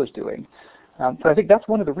CEO was doing. So I think that's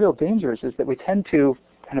one of the real dangers, is that we tend to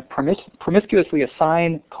kind of promiscuously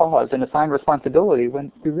assign cause and assign responsibility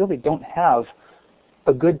when we really don't have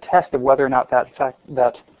a good test of whether or not that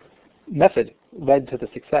method led to the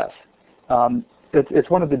success. It's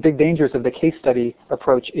one of the big dangers of the case study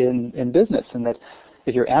approach in business, in that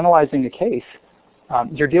if you're analyzing a case,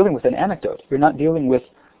 you're dealing with an anecdote. You're not dealing with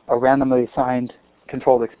a randomly assigned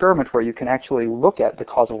controlled experiment where you can actually look at the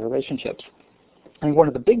causal relationships. I think one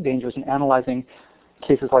of the big dangers in analyzing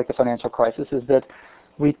cases like the financial crisis is that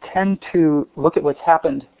we tend to look at what's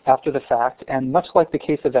happened after the fact, and much like the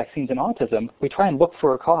case of vaccines and autism, we try and look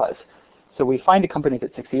for a cause. So we find a company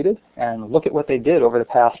that succeeded and look at what they did over the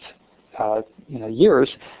past years,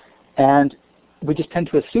 and we just tend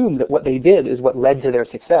to assume that what they did is what led to their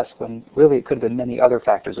success, when really it could have been many other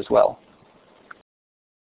factors as well.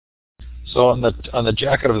 So on the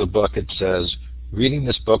jacket of the book it says, reading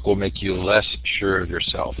this book will make you less sure of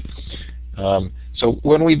yourself. So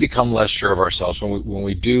when we become less sure of ourselves, when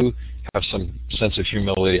we do have some sense of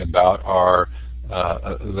humility about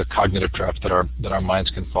the cognitive traps that our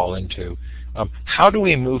minds can fall into, how do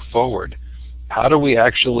we move forward? How do we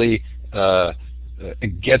actually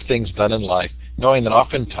get things done in life, knowing that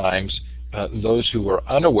oftentimes those who are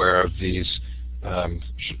unaware of these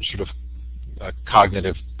sort of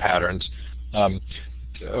cognitive patterns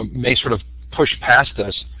may sort of push past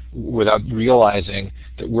us without realizing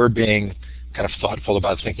that we're being kind of thoughtful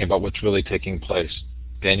about thinking about what's really taking place.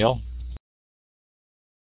 Daniel?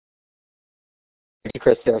 you,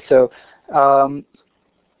 Chris, there. So, I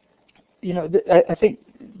think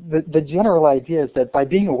the general idea is that by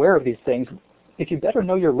being aware of these things, if you better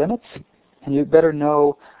know your limits and you better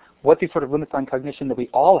know what these sort of limits on cognition that we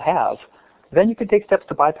all have, then you can take steps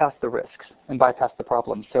to bypass the risks and bypass the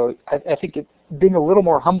problems. So I think being a little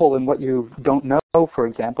more humble in what you don't know, for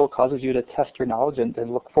example, causes you to test your knowledge and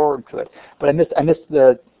look forward to it. But I missed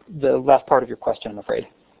the last part of your question, I'm afraid.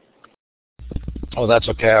 Oh, that's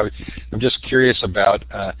okay. I'm just curious about,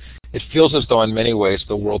 it feels as though in many ways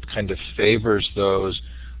the world kind of favors those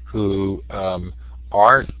who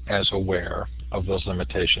aren't as aware of those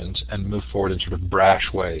limitations and move forward in sort of brash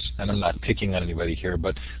ways. And I'm not picking on anybody here,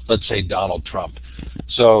 but let's say Donald Trump.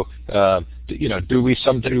 So, do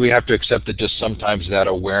we have to accept that just sometimes that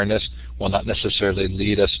awareness will not necessarily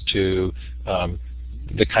lead us to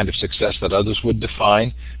the kind of success that others would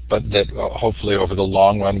define, but that hopefully over the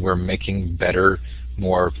long run we're making better,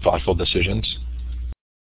 more thoughtful decisions?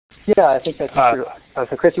 Yeah, I think that's true.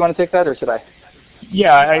 So Chris, you want to take that, or should I?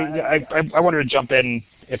 Yeah, I wanted to jump in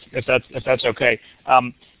if that's okay.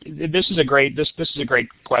 This is a great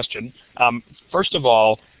question. First of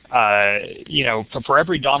all, for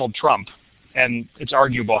every Donald Trump, and it's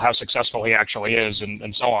arguable how successful he actually is,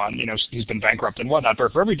 and so on. He's been bankrupt and whatnot.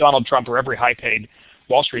 But for every Donald Trump or every high-paid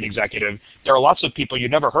Wall Street executive, there are lots of people you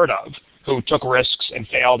never heard of who took risks and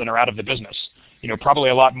failed and are out of the business. Probably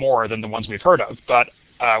a lot more than the ones we've heard of. But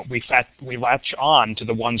we latch on to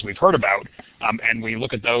the ones we've heard about, and we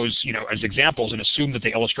look at those, as examples and assume that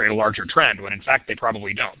they illustrate a larger trend, when in fact they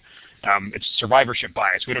probably don't. It's survivorship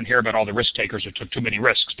bias. We don't hear about all the risk takers who took too many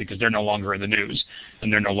risks because they're no longer in the news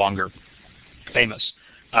and they're no longer famous.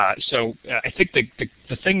 So I think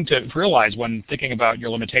the thing to realize when thinking about your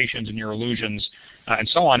limitations and your illusions and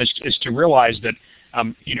so on is to realize that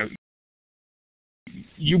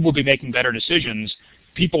you will be making better decisions.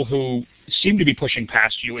 People who seem to be pushing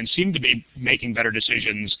past you and seem to be making better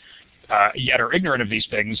decisions yet are ignorant of these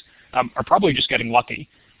things are probably just getting lucky.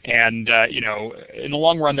 And in the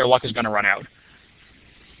long run, their luck is going to run out.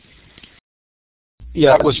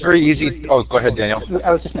 Yeah, it was very easy. Oh, go ahead, Daniel.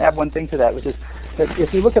 I was just going to add one thing to that, which is that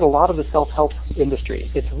if you look at a lot of the self-help industry,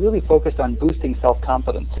 it's really focused on boosting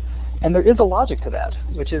self-confidence. And there is a logic to that,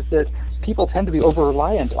 which is that people tend to be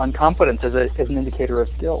over-reliant on confidence as an indicator of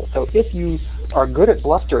skill. So if you are good at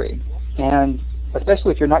blustering, and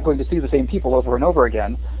especially if you're not going to see the same people over and over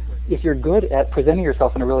again, if you're good at presenting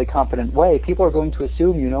yourself in a really confident way, people are going to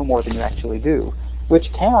assume you know more than you actually do, which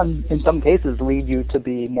can, in some cases, lead you to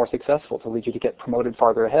be more successful, to lead you to get promoted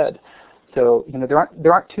farther ahead. So,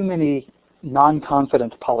 there aren't too many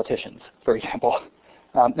non-confident politicians, for example.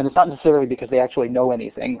 And it's not necessarily because they actually know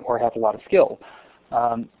anything or have a lot of skill.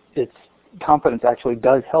 It's confidence actually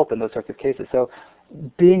does help in those sorts of cases. So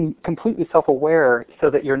being completely self-aware so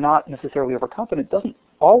that you're not necessarily overconfident doesn't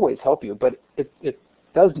always help you, but it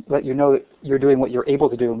does let you know that you're doing what you're able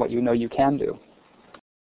to do and what you know you can do.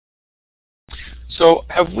 So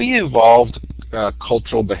have we evolved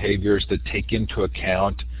cultural behaviors that take into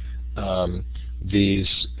account these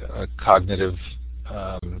cognitive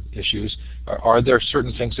issues? Are there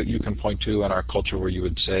certain things that you can point to in our culture where you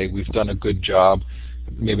would say we've done a good job,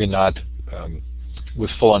 maybe not with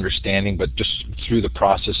full understanding, but just through the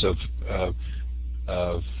process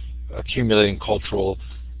of accumulating cultural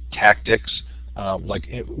tactics, like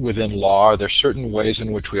within law? Are there certain ways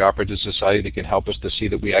in which we operate as a society that can help us to see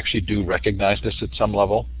that we actually do recognize this at some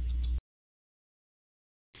level?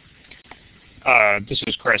 This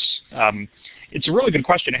is Chris. It's a really good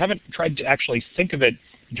question. I haven't tried to actually think of it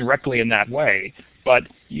directly in that way, but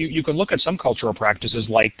you can look at some cultural practices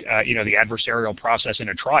like the adversarial process in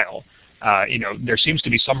a trial. There seems to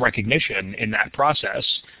be some recognition in that process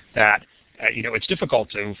that it's difficult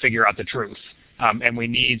to figure out the truth, and we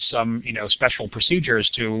need some special procedures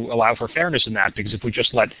to allow for fairness in that. Because if we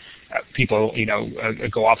just let people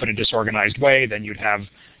go off in a disorganized way, then you'd have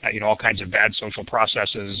all kinds of bad social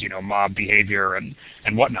processes, mob behavior and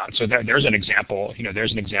whatnot. So there's an example.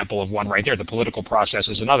 There's an example of one right there. The political process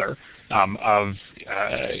is another of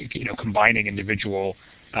combining individual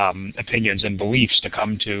opinions and beliefs to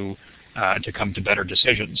come to better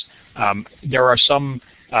decisions. There are some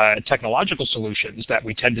technological solutions that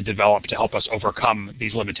we tend to develop to help us overcome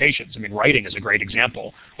these limitations. I mean, writing is a great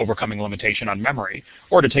example, overcoming limitation on memory.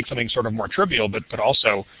 Or to take something sort of more trivial, but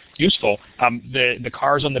also useful. The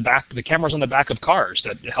cars on the back, the cameras on the back of cars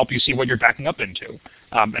that help you see what you're backing up into.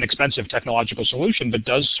 An expensive technological solution, but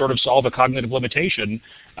does sort of solve a cognitive limitation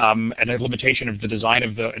and a limitation of the design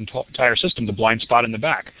of the entire system, the blind spot in the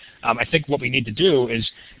back. I think what we need to do is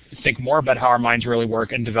think more about how our minds really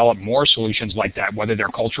work and develop more solutions like that, whether they're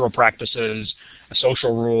cultural practices,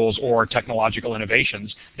 social rules, or technological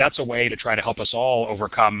innovations. That's a way to try to help us all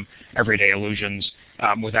overcome everyday illusions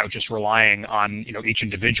without just relying on each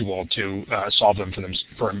individual to solve them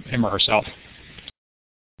for him or herself.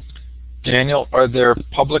 Daniel, are there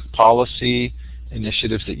public policy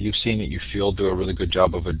initiatives that you've seen that you feel do a really good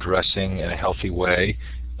job of addressing in a healthy way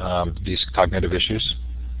these cognitive issues?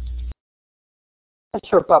 I'm not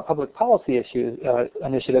sure about public policy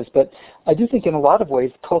initiatives, but I do think in a lot of ways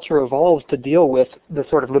culture evolves to deal with the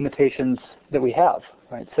sort of limitations that we have.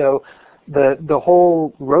 Right? So the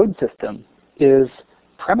whole road system is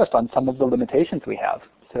premised on some of the limitations we have.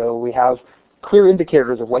 So we have clear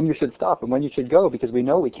indicators of when you should stop and when you should go, because we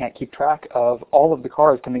know we can't keep track of all of the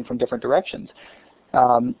cars coming from different directions.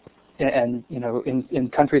 In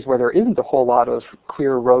countries where there isn't a whole lot of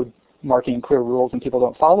clear road marking and clear rules and people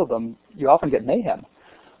don't follow them, you often get mayhem.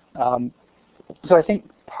 So I think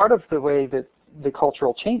part of the way that the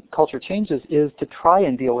culture changes is to try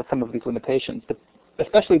and deal with some of these limitations,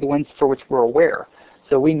 especially the ones for which we're aware.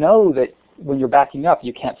 So we know that when you're backing up,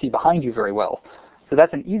 you can't see behind you very well. So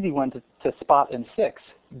that's an easy one to spot and fix.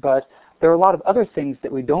 But there are a lot of other things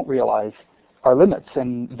that we don't realize are limits,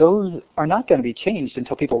 and those are not going to be changed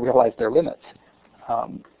until people realize their limits.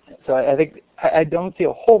 So I think I don't see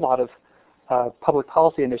a whole lot of public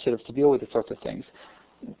policy initiatives to deal with these sorts of things.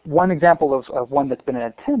 One example of one that's been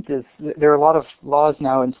an attempt is there are a lot of laws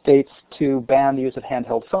now in states to ban the use of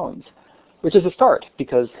handheld phones, which is a start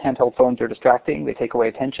because handheld phones are distracting, they take away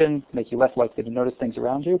attention, make you less likely to notice things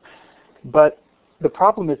around you. But the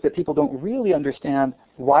problem is that people don't really understand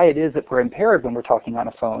why it is that we're impaired when we're talking on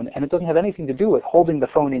a phone, and it doesn't have anything to do with holding the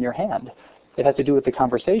phone in your hand. It has to do with the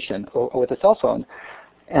conversation or with a cell phone.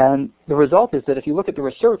 And the result is that if you look at the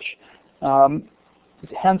research,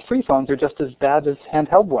 hands-free phones are just as bad as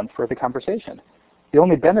handheld ones for the conversation. The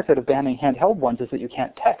only benefit of banning handheld ones is that you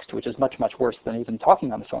can't text, which is much, much worse than even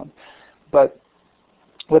talking on the phone. But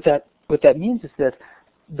what that means is that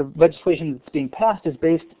the legislation that's being passed is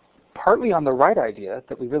based partly on the right idea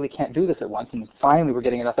that we really can't do this at once, and finally we're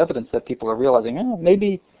getting enough evidence that people are realizing,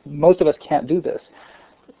 maybe most of us can't do this.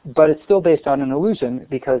 But it's still based on an illusion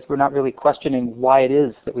because we're not really questioning why it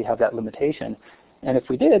is that we have that limitation. And if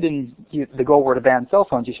we did, and the goal were to ban cell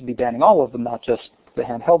phones, you should be banning all of them, not just the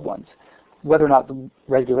handheld ones. Whether or not the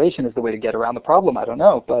regulation is the way to get around the problem, I don't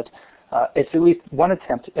know, but it's at least one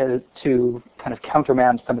attempt to kind of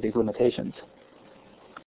countermand some of these limitations.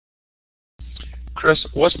 Chris,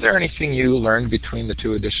 was there anything you learned between the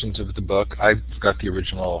two editions of the book? I've got the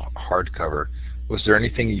original hardcover. Was there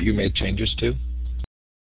anything you made changes to?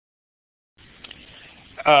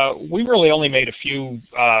 We really only made a few,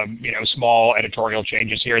 small editorial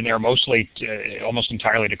changes here and there, mostly almost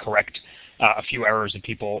entirely to correct a few errors that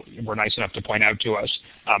people were nice enough to point out to us.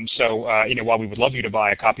 While we would love you to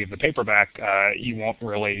buy a copy of the paperback, you won't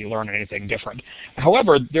really learn anything different.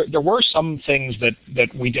 However, there were some things that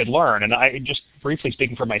we did learn, and I just briefly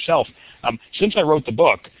speaking for myself, since I wrote the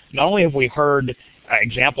book, not only have we heard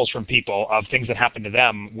examples from people of things that happened to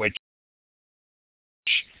them, which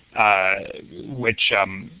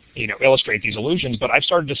illustrate these illusions, but I've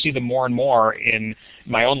started to see them more and more in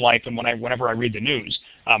my own life and whenever I read the news.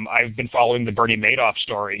 I've been following the Bernie Madoff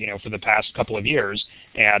story, for the past couple of years,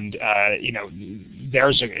 and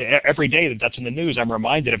there's every day that's in the news, I'm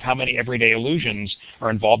reminded of how many everyday illusions are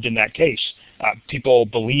involved in that case. People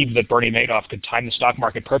believe that Bernie Madoff could time the stock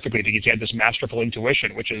market perfectly because he had this masterful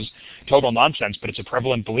intuition, which is total nonsense, but it's a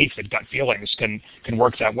prevalent belief that gut feelings can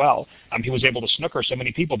work that well. He was able to snooker so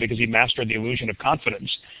many people because he mastered the illusion of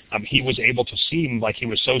confidence. He was able to seem like he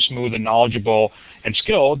was so smooth and knowledgeable and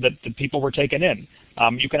skilled that the people were taken in.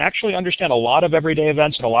 You can actually understand a lot of everyday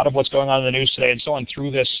events and a lot of what's going on in the news today and so on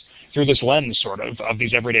through this lens, sort of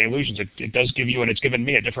these everyday illusions. It does give you, and it's given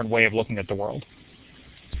me, a different way of looking at the world.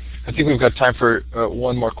 I think we've got time for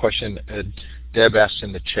one more question. Deb asked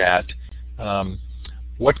in the chat,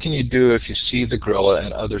 what can you do if you see the gorilla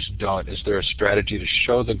and others don't? Is there a strategy to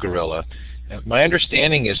show the gorilla? My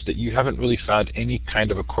understanding is that you haven't really found any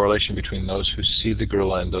kind of a correlation between those who see the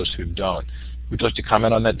gorilla and those who don't. Would you like to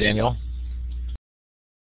comment on that, Daniel?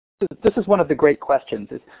 This is one of the great questions.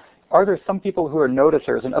 Are there some people who are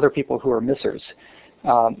noticers and other people who are missers,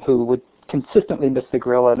 who would consistently miss the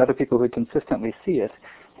gorilla and other people who would consistently see it?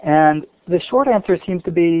 And the short answer seems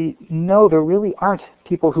to be no, there really aren't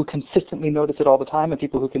people who consistently notice it all the time and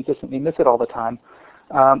people who consistently miss it all the time.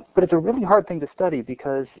 But it's a really hard thing to study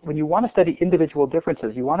because when you want to study individual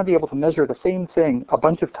differences, you want to be able to measure the same thing a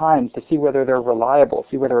bunch of times to see whether they're reliable,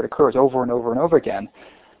 see whether it occurs over and over and over again.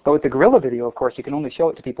 But with the gorilla video, of course, you can only show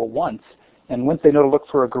it to people once. And once they know to look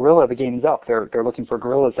for a gorilla, the game's up. They're looking for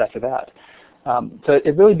gorillas after that. So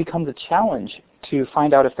it really becomes a challenge to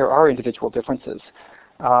find out if there are individual differences.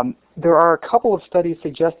 There are a couple of studies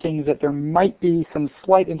suggesting that there might be some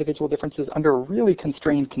slight individual differences under really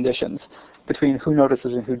constrained conditions between who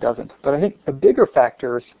notices and who doesn't. But I think the bigger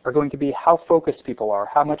factors are going to be how focused people are,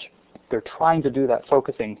 how much they're trying to do that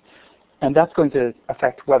focusing, and that's going to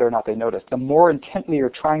affect whether or not they notice. The more intently you're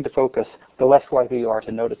trying to focus, the less likely you are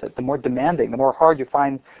to notice it. The more demanding, the more hard you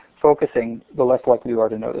find focusing, the less likely you are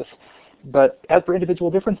to notice. But as for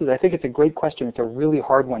individual differences, I think it's a great question. It's a really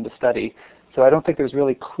hard one to study. So I don't think there's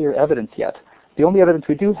really clear evidence yet. The only evidence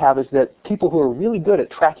we do have is that people who are really good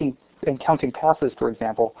at tracking and counting passes, for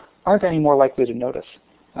example, aren't any more likely to notice.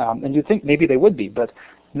 And you'd think maybe they would be, but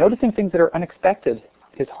noticing things that are unexpected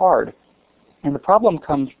is hard. And the problem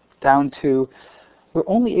comes down to we're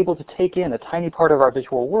only able to take in a tiny part of our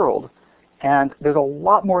visual world, and there's a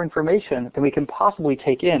lot more information than we can possibly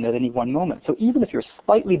take in at any one moment. So even if you're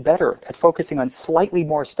slightly better at focusing on slightly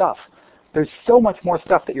more stuff, there's so much more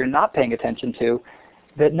stuff that you're not paying attention to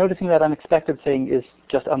that noticing that unexpected thing is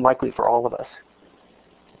just unlikely for all of us.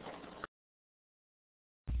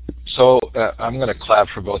 So I'm going to clap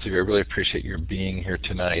for both of you. I really appreciate your being here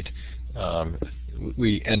tonight.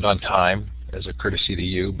 We end on time as a courtesy to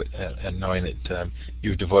you, but and knowing that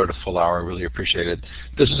you've devoted a full hour, I really appreciate it.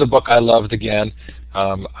 This is a book I loved again.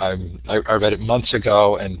 I read it months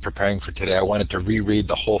ago, and preparing for today, I wanted to reread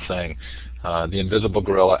the whole thing. The Invisible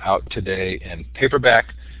Gorilla, out today in paperback.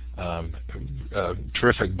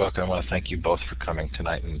 Terrific book. I want to thank you both for coming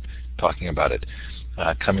tonight and talking about it.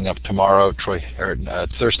 Coming up tomorrow,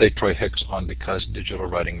 Thursday, Troy Hicks on Because Digital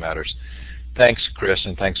Writing Matters. Thanks, Chris,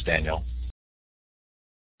 and thanks, Daniel.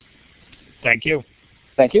 Thank you.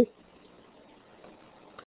 Thank you.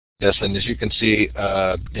 Yes, and as you can see,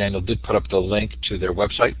 Daniel did put up the link to their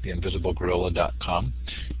website, theinvisiblegorilla.com,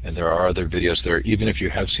 and there are other videos there. Even if you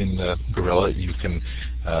have seen the gorilla, you can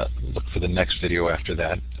look for the next video after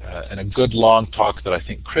that. And a good long talk that I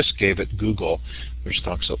think Chris gave at Google, which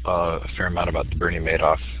talks a fair amount about the Bernie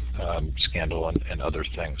Madoff scandal and other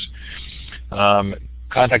things.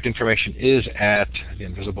 Contact information is at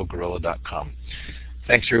theinvisiblegorilla.com.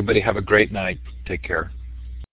 Thanks, everybody. Have a great night. Take care.